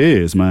that shit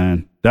is,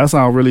 man. That's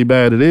how really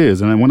bad it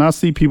is. And when I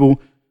see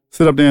people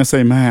sit up there and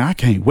say, man, I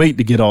can't wait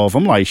to get off,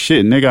 I'm like,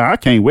 shit, nigga, I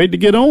can't wait to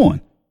get on.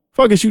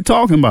 Fuck is you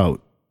talking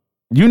about?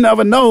 You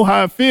never know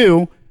how I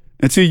feel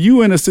until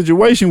you in a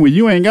situation where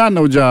you ain't got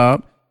no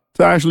job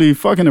to actually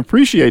fucking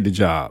appreciate the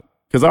job.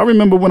 Because I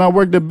remember when I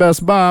worked at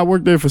Best Buy, I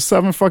worked there for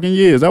 7 fucking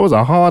years. That was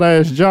a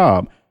hard-ass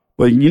job.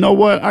 But you know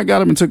what? I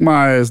got up and took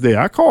my ass there.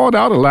 I called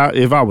out a lot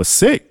if I was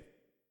sick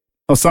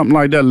or something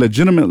like that,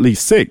 legitimately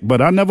sick. But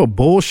I never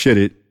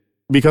bullshitted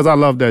because I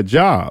loved that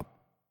job.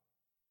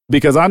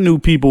 Because I knew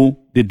people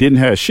that didn't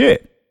have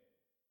shit.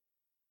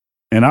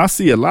 And I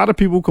see a lot of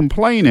people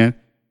complaining,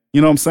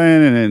 you know what I'm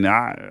saying? And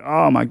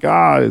oh my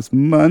God, it's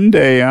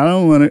Monday. I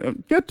don't want to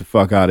get the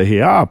fuck out of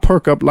here. I'll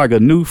perk up like a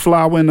new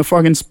flower in the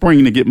fucking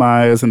spring to get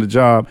my ass in the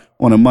job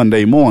on a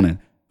Monday morning.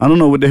 I don't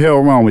know what the hell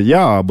wrong with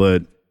y'all,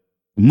 but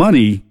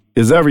money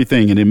is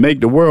everything and it make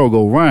the world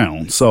go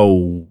round.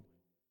 So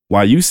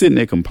while you sitting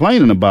there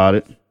complaining about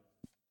it,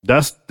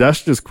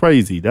 that's just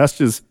crazy. That's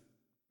just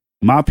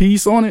my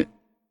piece on it.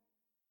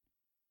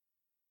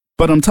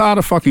 But I'm tired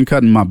of fucking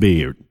cutting my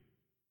beard.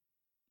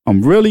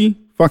 I'm really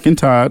fucking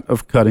tired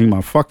of cutting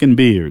my fucking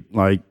beard.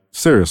 Like,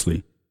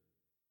 seriously.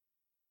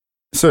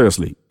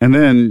 Seriously. And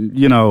then,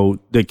 you know,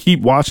 they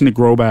keep watching it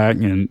grow back.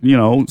 And, you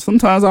know,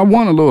 sometimes I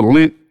want a little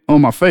lint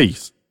on my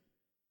face.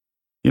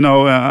 You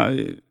know,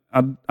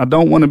 I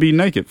don't want to be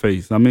naked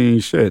face. I mean,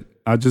 shit,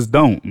 I just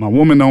don't. My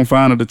woman don't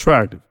find it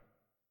attractive.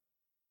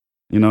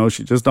 You know,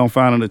 she just don't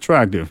find it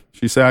attractive.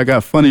 She said I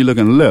got funny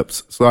looking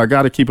lips, so I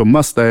got to keep a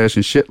mustache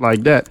and shit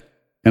like that.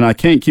 And I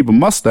can't keep a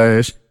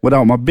mustache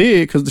without my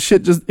beard because the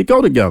shit it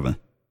go together.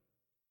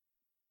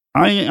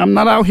 I'm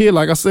not out here,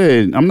 like I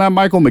said, I'm not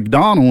Michael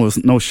McDonald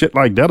or no shit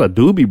like that, a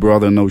Doobie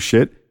Brother, no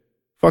shit.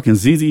 Fucking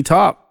ZZ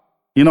Top.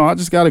 You know, I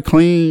just got to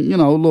clean, you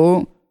know,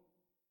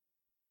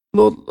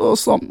 little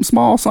something,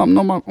 small something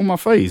on my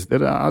face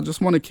that I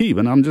just want to keep.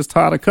 And I'm just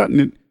tired of cutting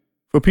it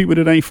for people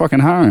that ain't fucking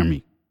hiring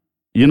me.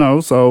 You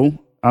know, so,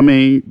 I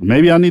mean,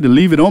 maybe I need to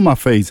leave it on my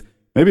face.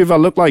 Maybe if I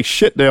look like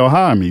shit, they'll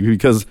hire me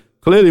because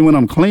clearly when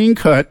I'm clean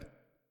cut,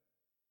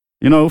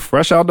 you know,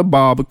 fresh out the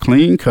barber,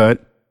 clean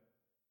cut,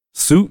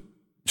 suit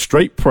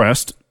straight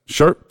pressed,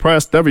 shirt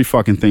pressed,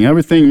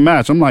 everything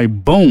matched. I'm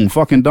like, boom,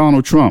 fucking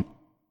Donald Trump.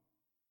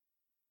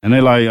 And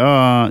they're like,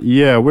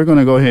 yeah, we're going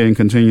to go ahead and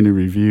continue to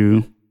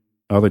review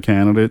other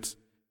candidates.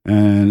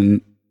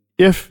 And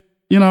if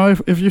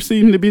you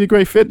seem to be the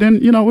great fit, then,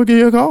 you know, we'll give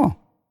you a call.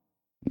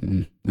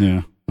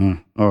 Yeah.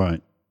 All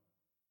right.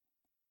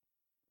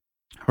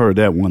 Heard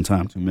that one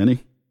time too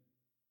many.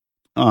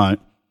 All right.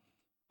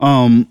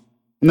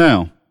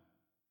 Now,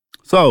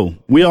 so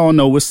we all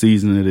know what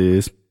season it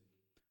is.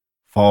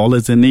 Fall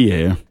is in the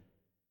air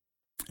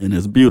and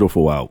it's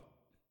beautiful out.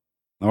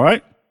 All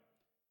right.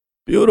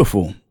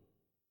 Beautiful.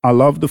 I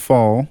love the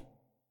fall.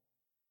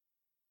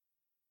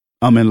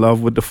 I'm in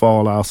love with the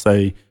fall, I'll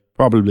say,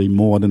 probably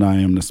more than I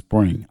am the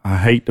spring. I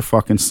hate the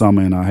fucking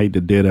summer and I hate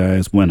the dead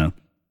ass winter.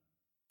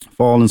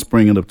 Fall and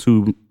spring are the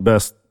two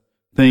best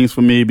things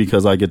for me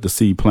because I get to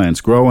see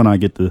plants grow and I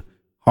get to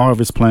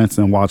harvest plants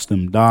and watch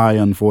them die,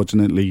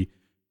 unfortunately,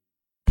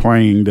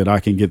 praying that I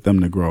can get them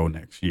to grow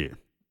next year.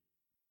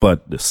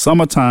 But the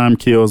summertime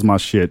kills my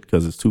shit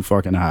because it's too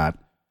fucking hot.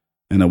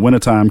 And the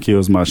wintertime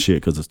kills my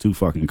shit because it's too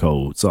fucking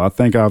cold. So I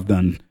think I've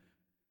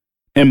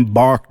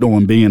embarked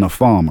on being a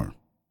farmer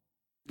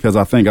because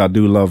I think I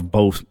do love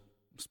both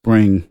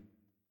spring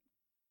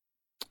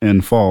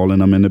and fall,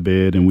 and I'm in the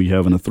bed and we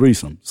having a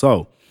threesome.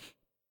 So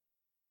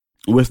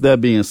with that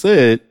being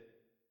said,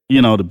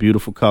 you know, the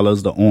beautiful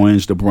colors, the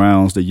orange, the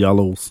browns, the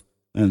yellows,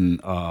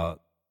 and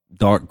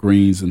dark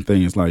greens and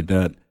things like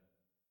that.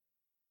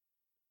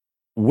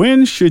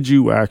 When should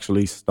you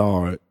actually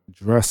start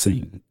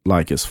dressing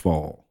like it's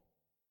fall?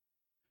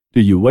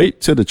 Do you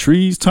wait till the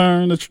trees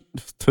turn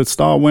to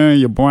start wearing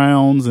your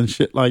browns and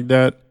shit like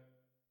that?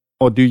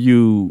 Or do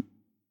you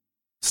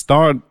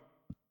start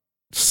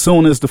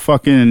soon as the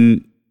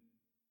fucking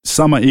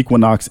summer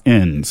equinox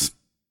ends?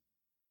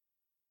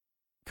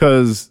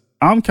 Because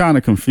I'm kind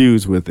of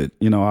confused with it.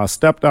 You know, I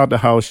stepped out the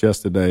house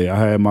yesterday. I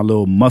had my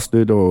little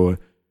mustard, or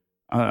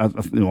I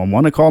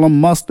want to call them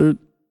mustard,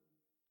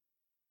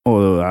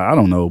 or I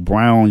don't know,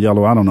 brown,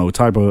 yellow, I don't know,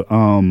 type of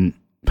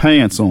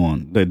pants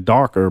on, that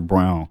darker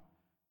brown,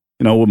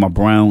 you know, with my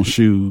brown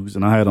shoes.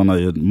 And I had on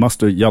a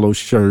mustard yellow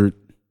shirt.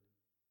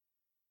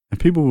 And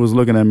people was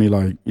looking at me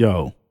like,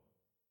 yo,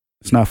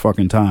 it's not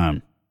fucking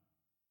time.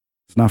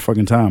 It's not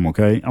fucking time,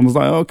 okay? I was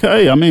like,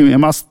 okay. I mean,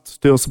 am I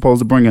still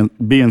supposed to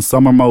be in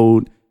summer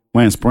mode,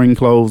 wearing spring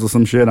clothes or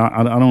some shit?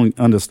 I don't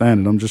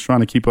understand it. I'm just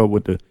trying to keep up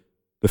with the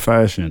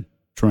fashion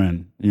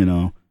trend, you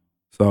know?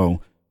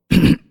 So,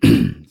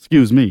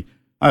 excuse me.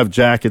 I have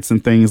jackets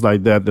and things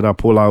like that I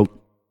pull out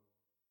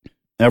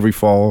every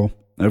fall,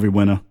 every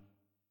winter.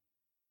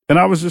 And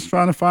I was just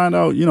trying to find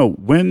out, you know,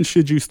 when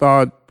should you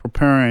start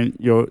preparing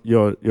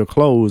your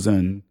clothes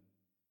and,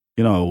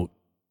 you know,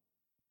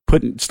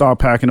 start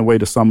packing away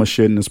the summer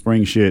shit and the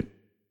spring shit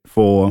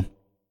for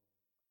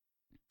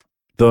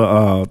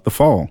the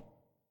fall.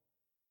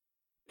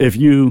 If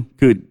you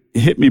could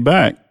hit me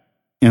back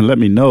and let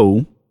me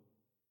know,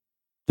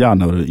 y'all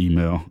know the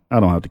email. I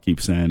don't have to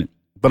keep saying it,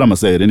 but I'm going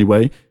to say it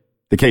anyway.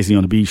 The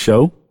KaeceOnDaBeat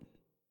Show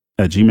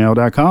at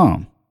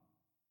gmail.com.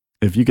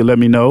 If you could let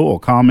me know or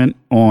comment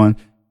on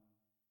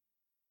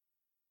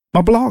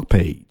my blog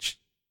page,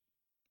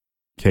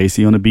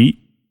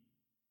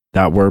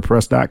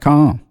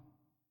 KaeceOnDaBeat.wordpress.com.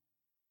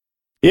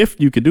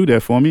 If you could do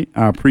that for me,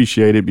 I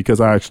appreciate it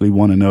because I actually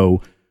want to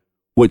know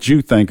what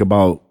you think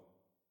about,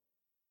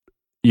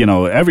 you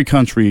know, every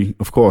country,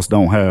 of course,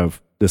 don't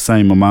have the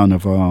same amount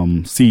of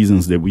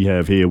seasons that we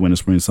have here, winter,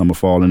 spring, summer,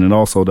 fall. And it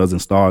also doesn't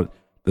start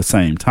the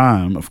same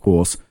time, of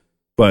course.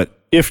 But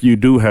if you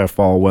do have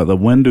fall weather,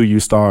 when do you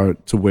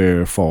start to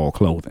wear fall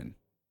clothing?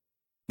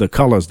 The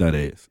colors, that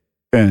is.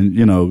 And,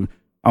 you know,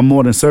 I'm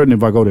more than certain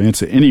if I go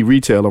into any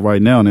retailer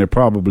right now, and they're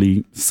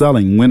probably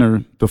selling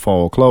winter to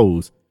fall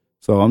clothes.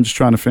 So I'm just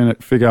trying to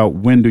figure out,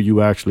 when do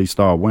you actually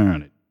start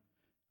wearing it?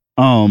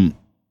 I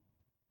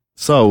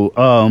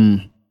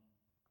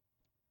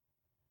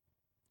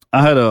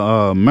had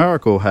a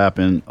miracle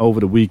happen over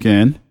the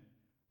weekend.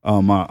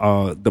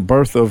 The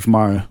birth of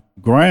my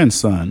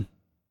grandson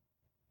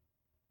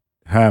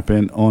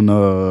happened on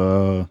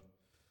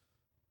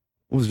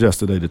what was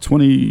yesterday? The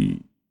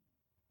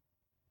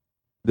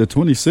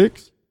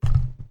 26th.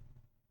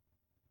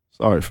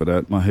 Sorry for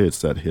that. My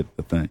headset hit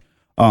the thing.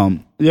 So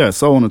on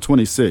the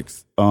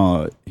 26th,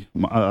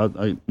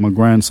 my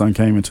grandson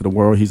came into the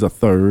world. He's a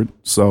third.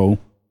 So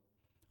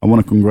I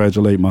want to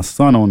congratulate my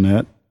son on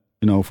that,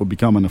 you know, for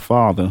becoming a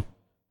father,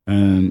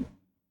 and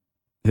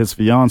his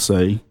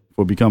fiance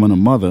for becoming a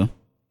mother.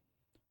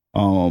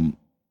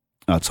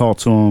 I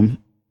talked to him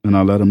and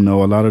I let him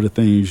know a lot of the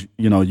things,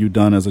 you know, you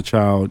done as a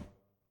child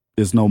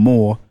is no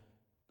more.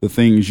 The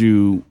things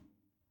you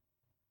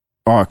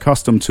are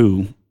accustomed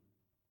to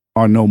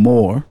are no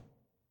more.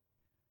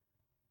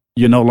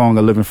 You're no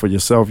longer living for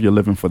yourself. You're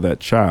living for that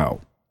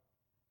child.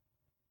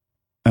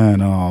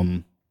 And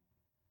I'm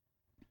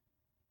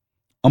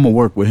going to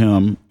work with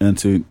him and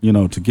to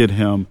get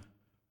him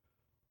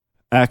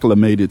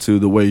acclimated to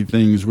the way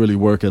things really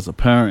work as a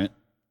parent,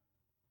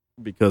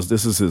 because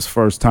this is his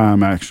first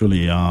time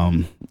actually,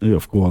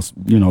 of course,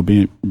 you know,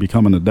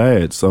 becoming a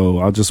dad. So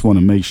I just want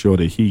to make sure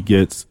that he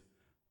gets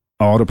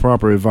all the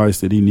proper advice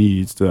that he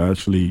needs to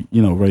actually,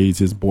 you know, raise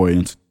his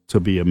boy to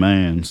be a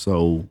man.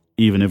 So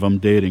even if I'm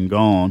dead and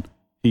gone,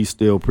 he's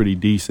still pretty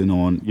decent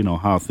on, you know,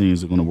 how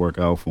things are going to work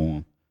out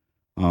for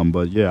him.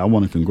 But yeah, I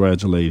want to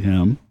congratulate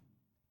him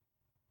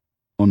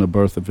on the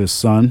birth of his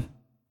son,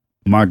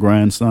 my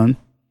grandson.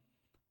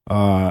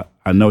 I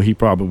know he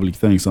probably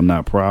thinks I'm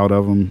not proud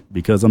of him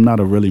because I'm not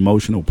a really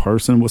emotional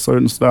person with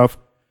certain stuff.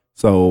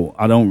 So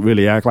I don't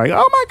really act like,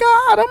 oh my God.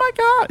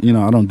 You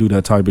know, I don't do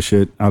that type of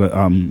shit.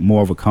 I'm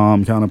more of a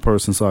calm kind of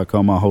person. So I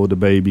come, I hold the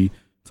baby,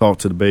 talk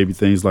to the baby,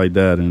 things like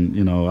that. And,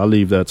 you know, I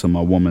leave that to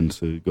my woman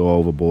to go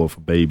overboard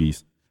for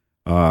babies.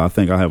 I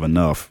think I have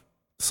enough.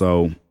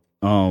 So,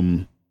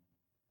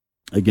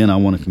 again, I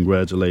want to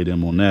congratulate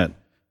him on that.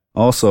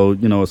 Also,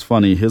 you know, it's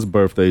funny, his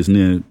birthday is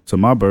near to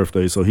my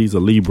birthday, so he's a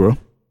Libra.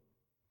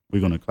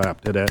 We're going to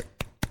clap to that.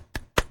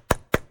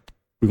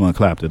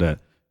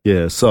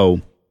 Yeah,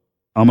 so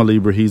I'm a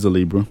Libra, he's a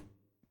Libra.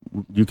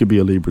 You could be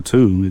a Libra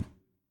too.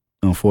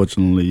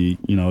 Unfortunately,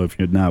 you know, if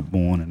you're not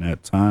born in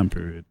that time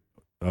period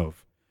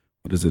of,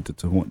 what is it, the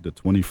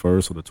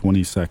 21st or the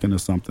 22nd or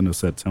something of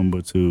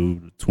September to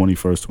the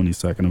 21st,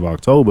 22nd of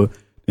October,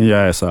 then your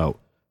ass out.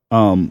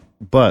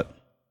 But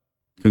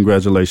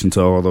congratulations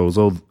to all those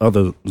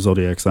other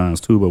zodiac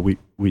signs too, but we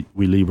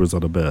Libras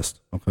are the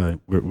best. Okay,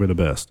 we're the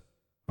best.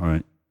 All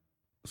right,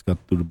 let's get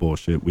through the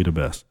bullshit. We the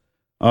best.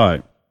 All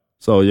right,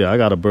 so yeah, I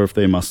got a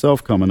birthday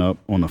myself coming up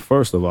on the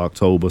 1st of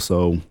October,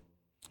 so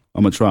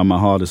I'm gonna try my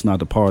hardest not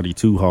to party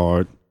too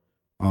hard.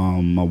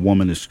 My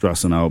woman is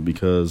stressing out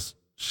because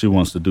she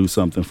wants to do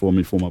something for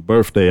me for my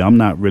birthday. I'm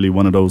not really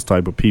one of those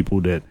type of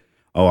people that,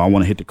 oh, I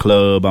want to hit the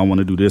club, I want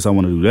to do this, I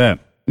want to do that.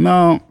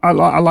 No, I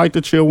like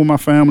to chill with my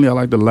family. I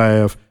like to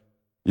laugh,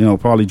 you know,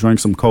 probably drink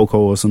some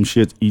cocoa or some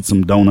shit, eat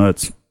some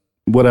donuts,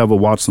 whatever,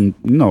 watch some,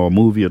 you know, a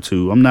movie or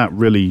two. I'm not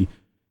really,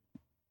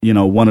 you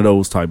know, one of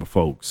those type of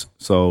folks.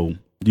 So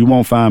you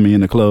won't find me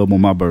in the club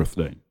on my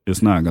birthday.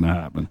 It's not going to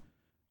happen.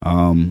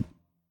 I'm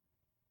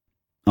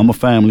a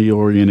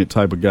family-oriented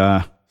type of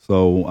guy,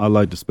 so I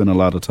like to spend a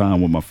lot of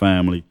time with my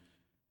family,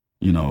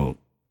 you know,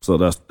 so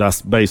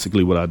that's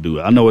basically what I do.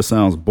 I know it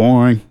sounds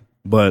boring,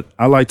 but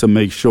I like to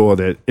make sure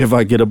that if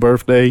I get a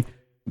birthday,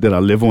 that I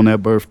live on that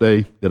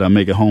birthday, that I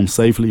make it home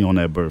safely on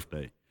that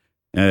birthday.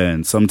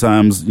 And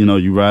sometimes, you know,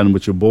 you riding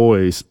with your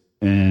boys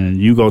and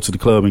you go to the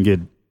club and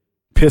get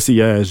pissy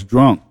ass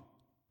drunk.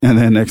 And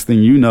then next thing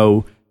you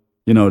know,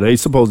 they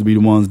supposed to be the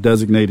ones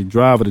designated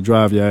driver to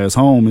drive your ass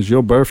home. It's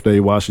your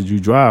birthday. Why should you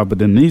drive? But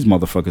then these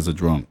motherfuckers are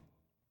drunk.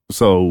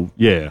 So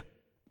yeah,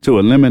 to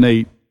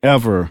eliminate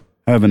ever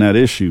having that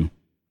issue,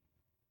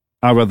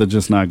 I'd rather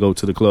just not go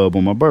to the club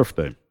on my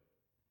birthday.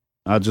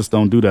 I just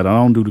don't do that. I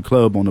don't do the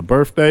club on the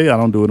birthday. I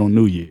don't do it on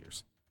New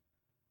Year's.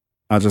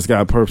 I just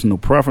got personal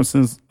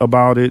preferences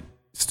about it,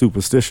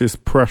 superstitious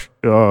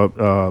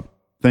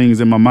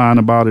things in my mind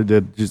about it,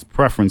 that just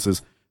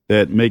preferences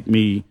that make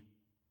me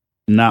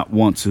not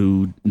want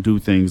to do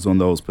things on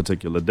those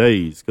particular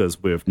days.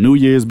 Because with New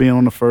Year's being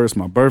on the 1st,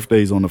 my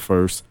birthday's on the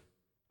 1st,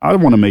 I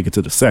want to make it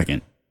to the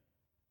 2nd.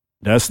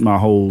 That's my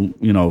whole,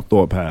 you know,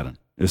 thought pattern,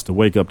 is to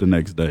wake up the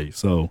next day.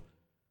 So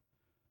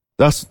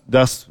that's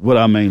what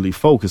I mainly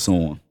focus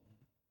on.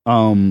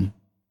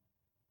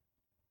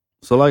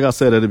 So like I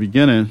said at the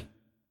beginning,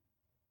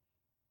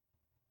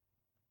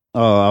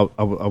 I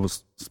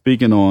was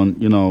speaking on,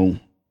 you know,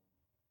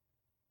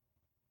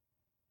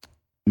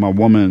 my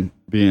woman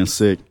being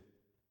sick,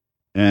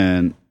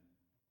 and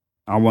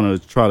I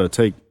want to try to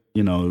take,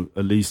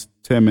 at least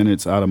 10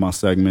 minutes out of my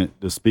segment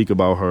to speak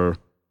about her.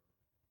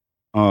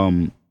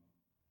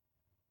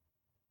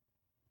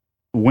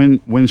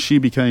 When she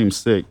became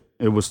sick,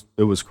 it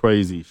was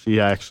crazy. She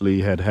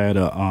actually had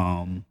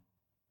a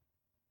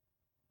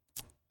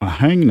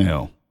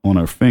hangnail on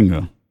her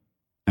finger,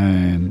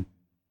 and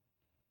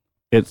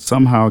it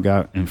somehow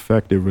got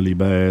infected really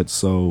bad.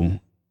 So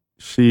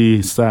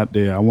she sat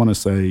there. I want to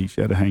say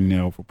she had a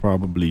hangnail for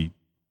probably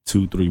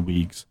 2-3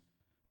 weeks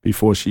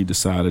before she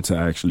decided to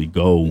actually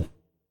go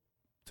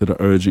to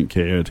the urgent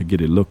care to get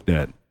it looked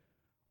at.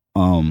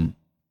 And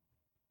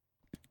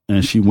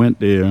she went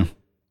there,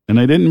 and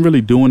they didn't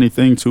really do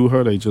anything to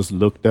her. They just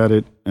looked at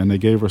it, and they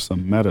gave her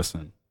some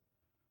medicine.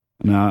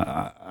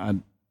 Now,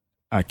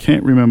 I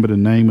can't remember the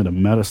name of the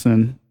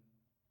medicine.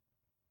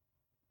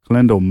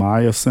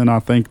 Clindamycin, I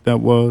think that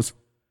was.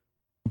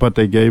 But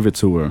they gave it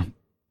to her.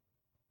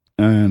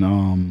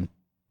 And,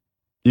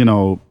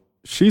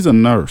 she's a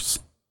nurse.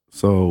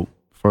 So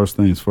first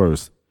things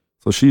first.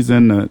 So she's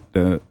in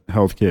the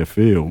healthcare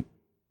field.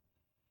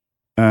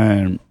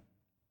 And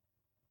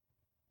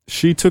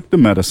she took the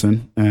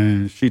medicine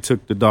and she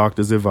took the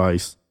doctor's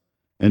advice.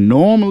 And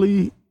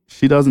normally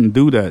she doesn't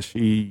do that.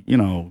 She,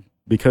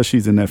 because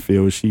she's in that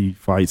field, she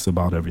fights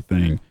about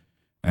everything.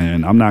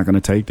 And I'm not going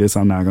to take this.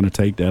 I'm not going to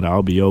take that.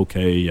 I'll be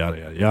okay, yada,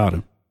 yada,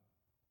 yada.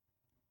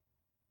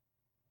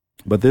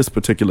 But this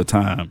particular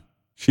time,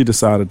 she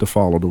decided to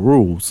follow the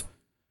rules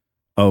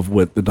of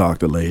what the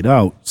doctor laid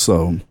out.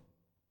 So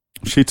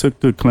she took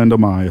the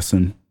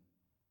clindamycin,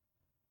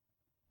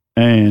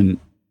 and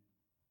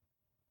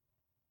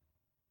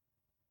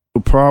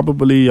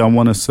probably, I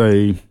want to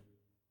say,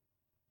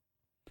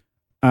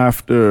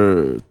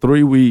 after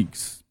 3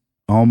 weeks,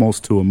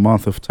 almost to a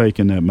month of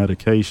taking that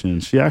medication,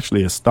 she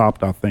actually had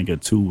stopped, I think,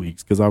 at 2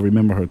 weeks, because I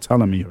remember her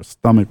telling me her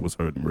stomach was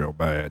hurting real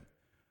bad.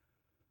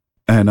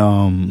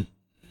 And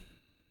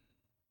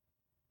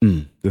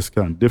this is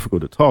kind of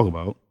difficult to talk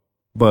about,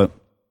 but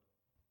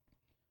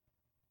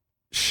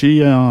she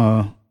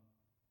got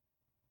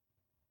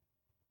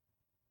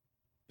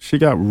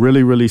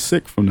really, really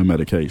sick from the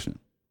medication.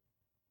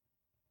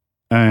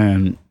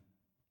 And,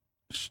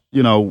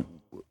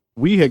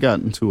 we had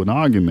gotten into an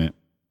argument,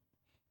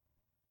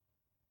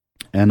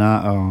 and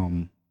I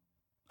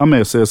may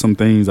have said some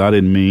things I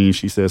didn't mean.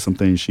 She said some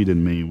things she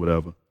didn't mean,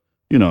 whatever,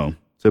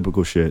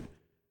 typical shit.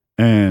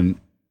 And,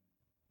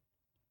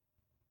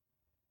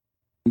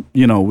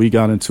 we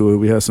got into it.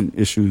 We had some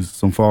issues,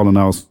 some falling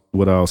outs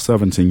with our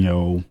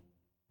 17-year-old,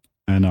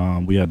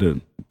 and we had to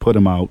put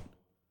him out.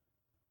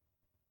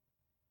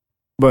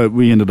 But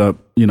we ended up,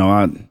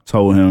 I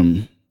told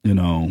him,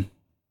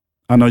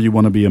 I know you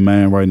want to be a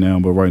man right now,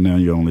 but right now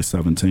you're only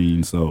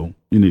 17, so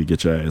you need to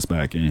get your ass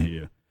back in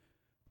here.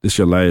 This is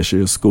your last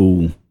year of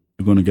school.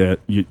 You're gonna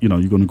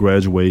you're gonna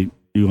graduate.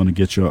 You're gonna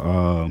get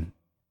your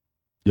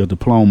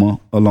diploma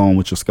along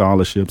with your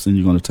scholarships, and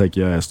you're gonna take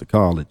your ass to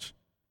college.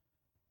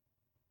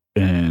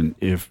 And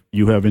if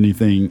you have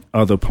anything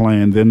other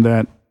planned than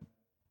that,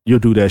 you'll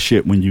do that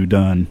shit when you're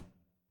done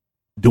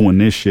doing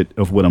this shit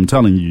of what I'm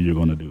telling you you're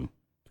gonna do.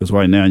 Because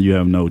right now you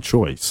have no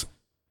choice,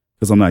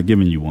 because I'm not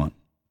giving you one.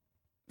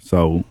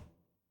 So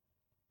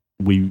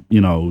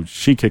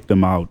she kicked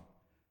him out.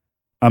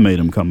 I made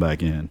him come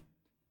back in,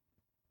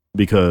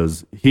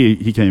 because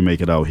he can't make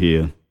it out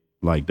here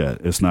like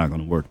that. It's not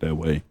going to work that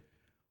way.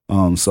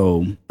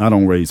 So I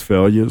don't raise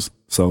failures.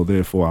 So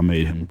therefore I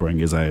made him bring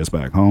his ass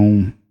back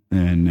home,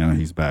 and now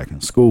he's back in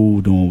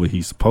school doing what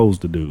he's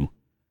supposed to do.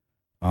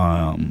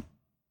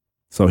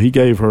 So he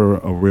gave her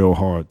a real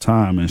hard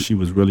time, and she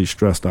was really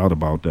stressed out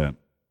about that,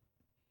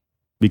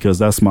 because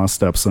that's my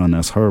stepson.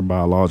 That's her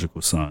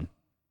biological son.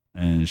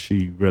 And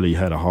she really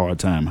had a hard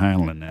time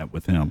handling that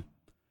with him.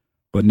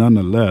 But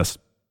nonetheless,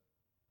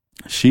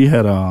 she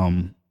had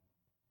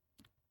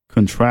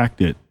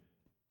contracted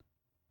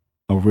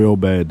a real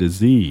bad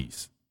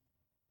disease.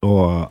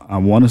 Or I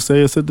want to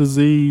say it's a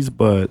disease,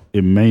 but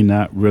it may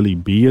not really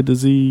be a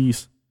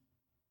disease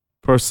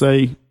per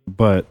se.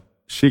 But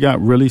she got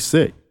really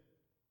sick,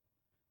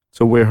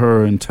 to where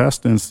her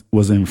intestines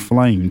was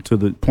inflamed to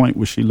the point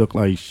where she looked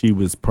like she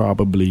was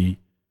probably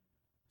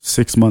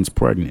 6 months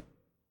pregnant.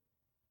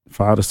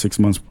 5 to 6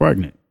 months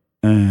pregnant.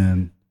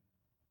 And,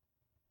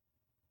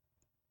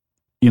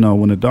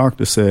 when the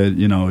doctor said,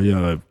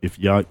 if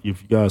you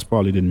guys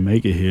probably didn't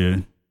make it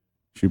here,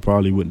 she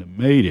probably wouldn't have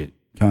made it,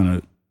 kind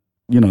of,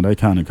 that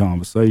kind of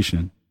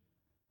conversation.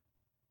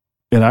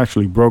 It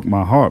actually broke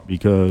my heart,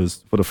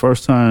 because for the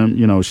first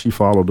time, she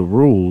followed the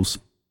rules,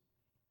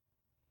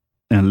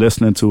 and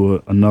listening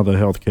to another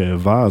healthcare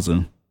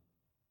advisor,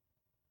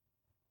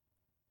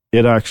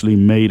 it actually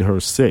made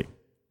her sick.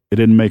 It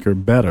didn't make her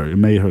better. It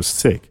made her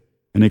sick.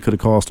 And it could have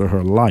cost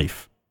her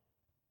life.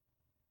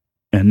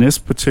 And this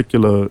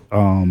particular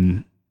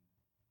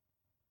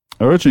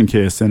urgent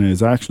care center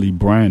is actually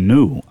brand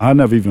new. I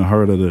never even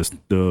heard of this,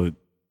 the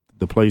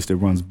place that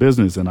runs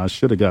business, and I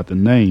should have got the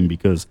name,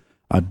 because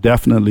I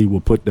definitely will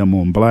put them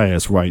on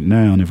blast right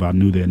now. And if I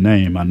knew their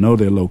name, I know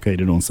they're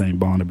located on St.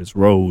 Barnabas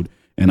Road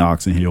in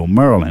Oxon Hill,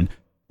 Maryland.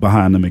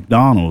 behind the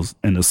McDonald's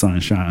in the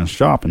Sunshine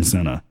Shopping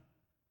Center,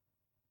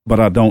 but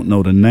I don't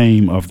know the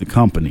name of the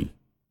company.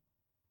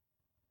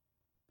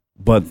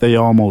 But they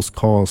almost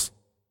cost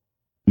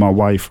my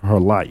wife her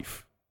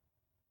life.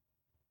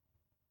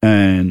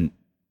 And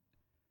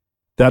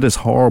that is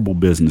horrible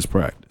business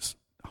practice.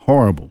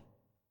 Horrible.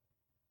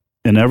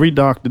 And every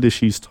doctor that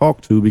she's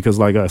talked to, because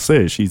like I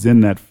said, she's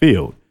in that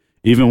field.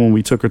 Even when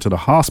we took her to the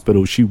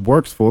hospital, she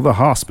works for the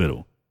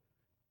hospital.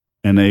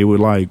 And they were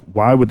like,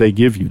 why would they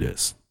give you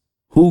this?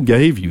 Who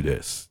gave you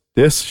this?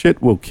 This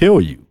shit will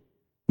kill you.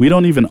 We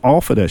don't even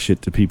offer that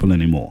shit to people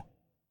anymore.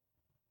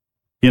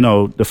 You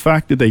know, the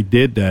fact that they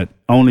did that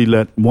only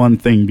let one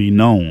thing be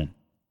known.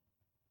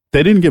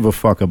 They didn't give a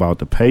fuck about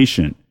the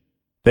patient.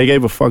 They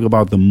gave a fuck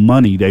about the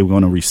money they were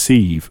going to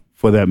receive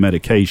for that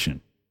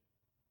medication.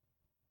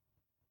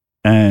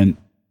 And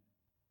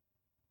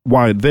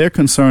while they're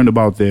concerned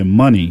about their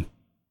money,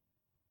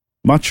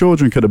 my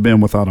children could have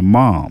been without a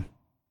mom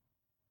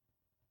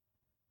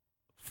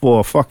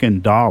for a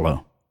fucking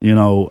 $1, you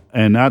know,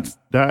 and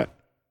that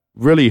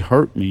really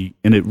hurt me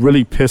and it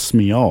really pissed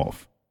me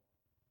off.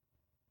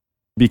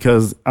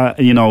 Because I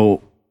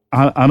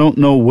don't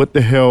know what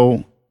the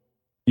hell,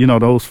 you know,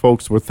 those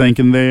folks were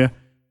thinking there,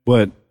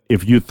 but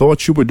if you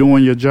thought you were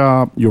doing your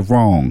job, you're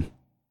wrong.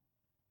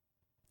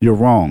 You're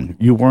wrong.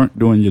 You weren't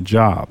doing your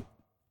job.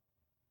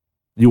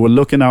 You were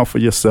looking out for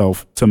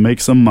yourself to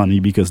make some money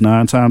because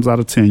 9 times out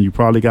of 10, you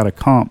probably got a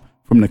comp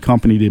from the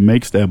company that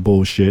makes that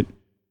bullshit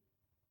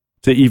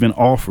to even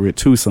offer it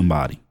to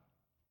somebody.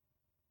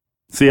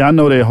 See, I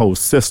know their whole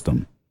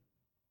system.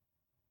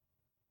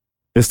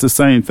 It's the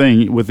same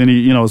thing with any,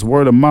 you know, it's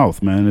word of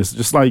mouth, man. It's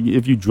just like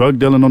if you drug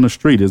dealing on the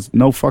street, there's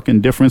no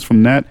fucking difference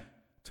from that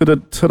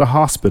to the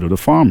hospital, the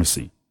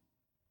pharmacy.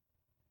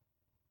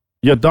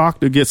 Your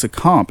doctor gets a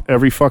comp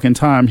every fucking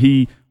time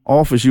he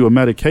offers you a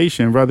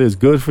medication, whether it's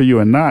good for you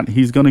or not,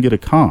 he's going to get a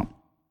comp.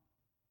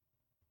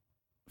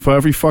 For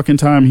every fucking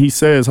time he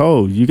says,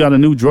 oh, you got a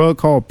new drug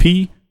called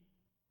P?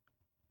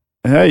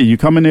 Hey, you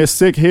come in there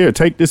sick, here,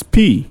 take this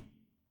P.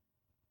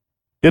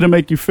 It'll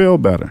make you feel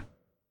better.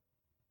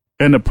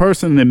 And the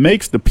person that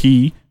makes the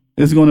P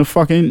is going to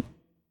fucking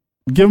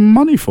give him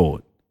money for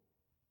it.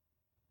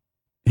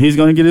 He's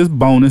going to get his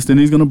bonus, then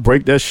he's going to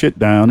break that shit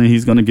down, and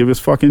he's going to give his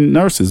fucking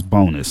nurses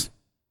bonus.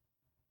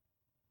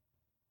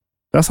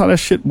 That's how that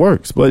shit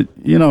works. But,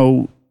 you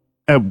know,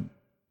 at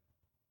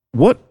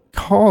what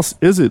cost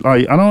is it?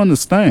 Like, I don't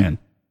understand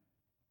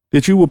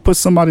that you would put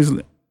somebody's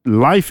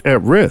life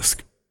at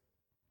risk.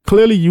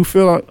 Clearly, you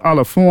fill out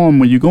a form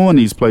when you go in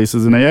these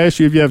places, and they ask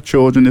you if you have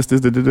children, this.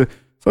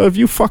 So if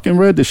you fucking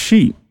read the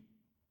sheet,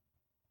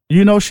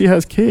 you know she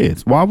has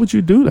kids. Why would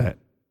you do that?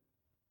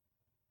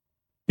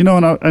 You know,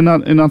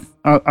 and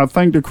I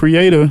thank the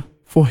Creator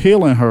for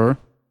healing her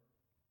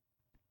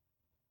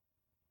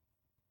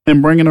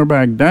and bringing her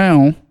back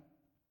down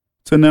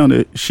to now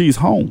that she's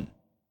home.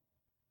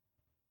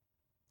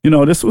 You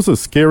know, this was a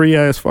scary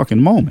ass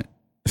fucking moment.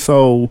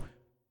 So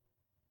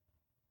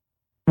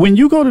when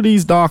you go to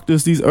these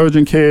doctors, these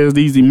urgent cares,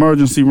 these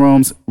emergency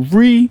rooms,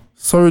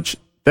 research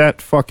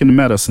that fucking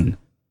medicine.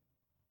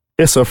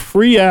 It's a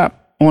free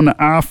app on the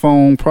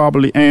iPhone,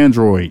 probably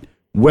Android,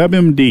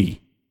 WebMD.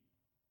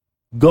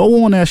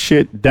 Go on that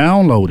shit,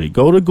 download it.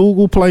 Go to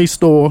Google Play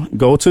Store,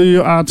 go to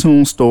your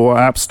iTunes Store,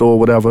 App Store,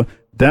 whatever.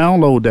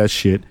 Download that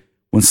shit.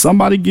 When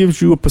somebody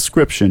gives you a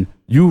prescription,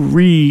 you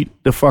read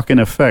the fucking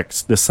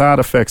effects, the side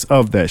effects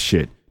of that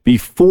shit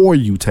before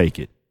you take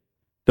it.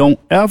 Don't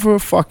ever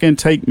fucking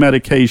take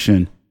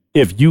medication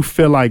if you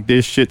feel like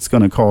this shit's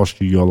going to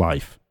cost you your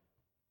life.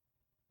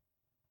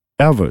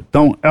 Ever.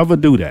 Don't ever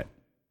do that.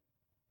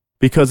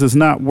 Because it's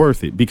not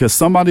worth it. Because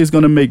somebody's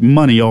going to make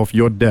money off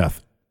your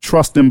death.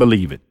 Trust and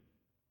believe it.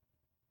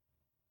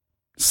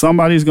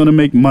 Somebody's going to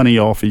make money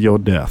off of your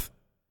death.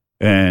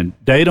 And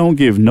they don't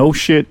give no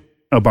shit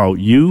about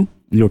you,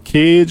 your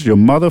kids, your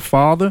mother,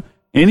 father,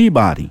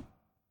 anybody.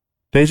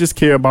 They just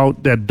care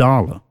about that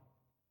dollar.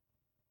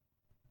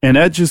 And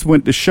that just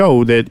went to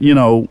show that, you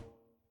know,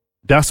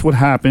 that's what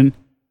happened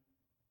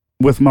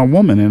with my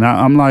woman. And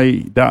I'm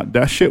like,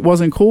 that shit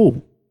wasn't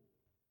cool.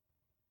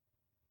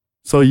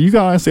 So you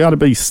guys got to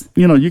be,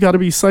 you know, you got to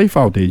be safe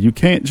out there. You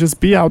can't just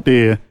be out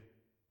there,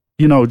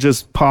 you know,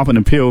 just popping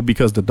a pill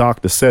because the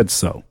doctor said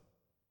so.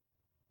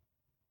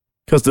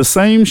 Because the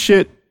same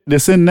shit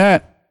that's in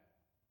that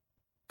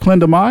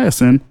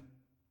clindamycin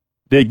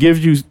that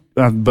gives you,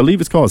 I believe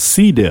it's called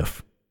C.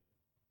 diff,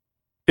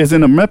 is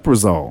in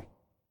omeprazole.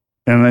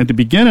 And at the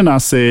beginning, I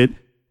said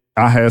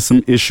I had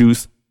some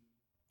issues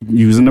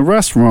using the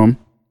restroom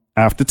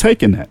after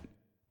taking that.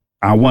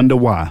 I wonder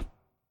why.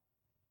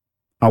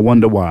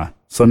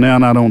 So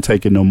now I don't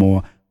take it no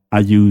more. I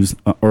use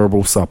an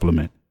herbal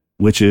supplement,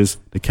 which is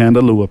the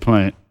calendula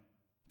plant,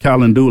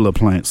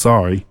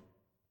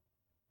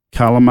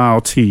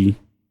 chamomile tea,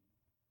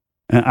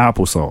 and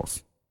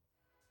applesauce.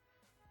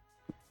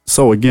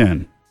 So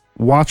again,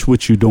 watch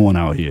what you're doing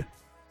out here.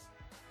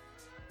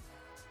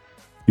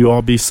 You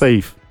all be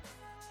safe.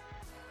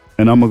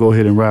 And I'm going to go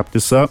ahead and wrap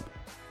this up.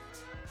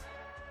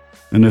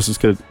 And this is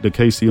the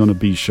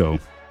KaeceOnDaBeat Show.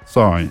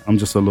 Sorry, I'm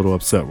just a little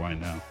upset right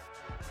now.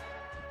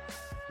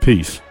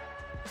 Peace.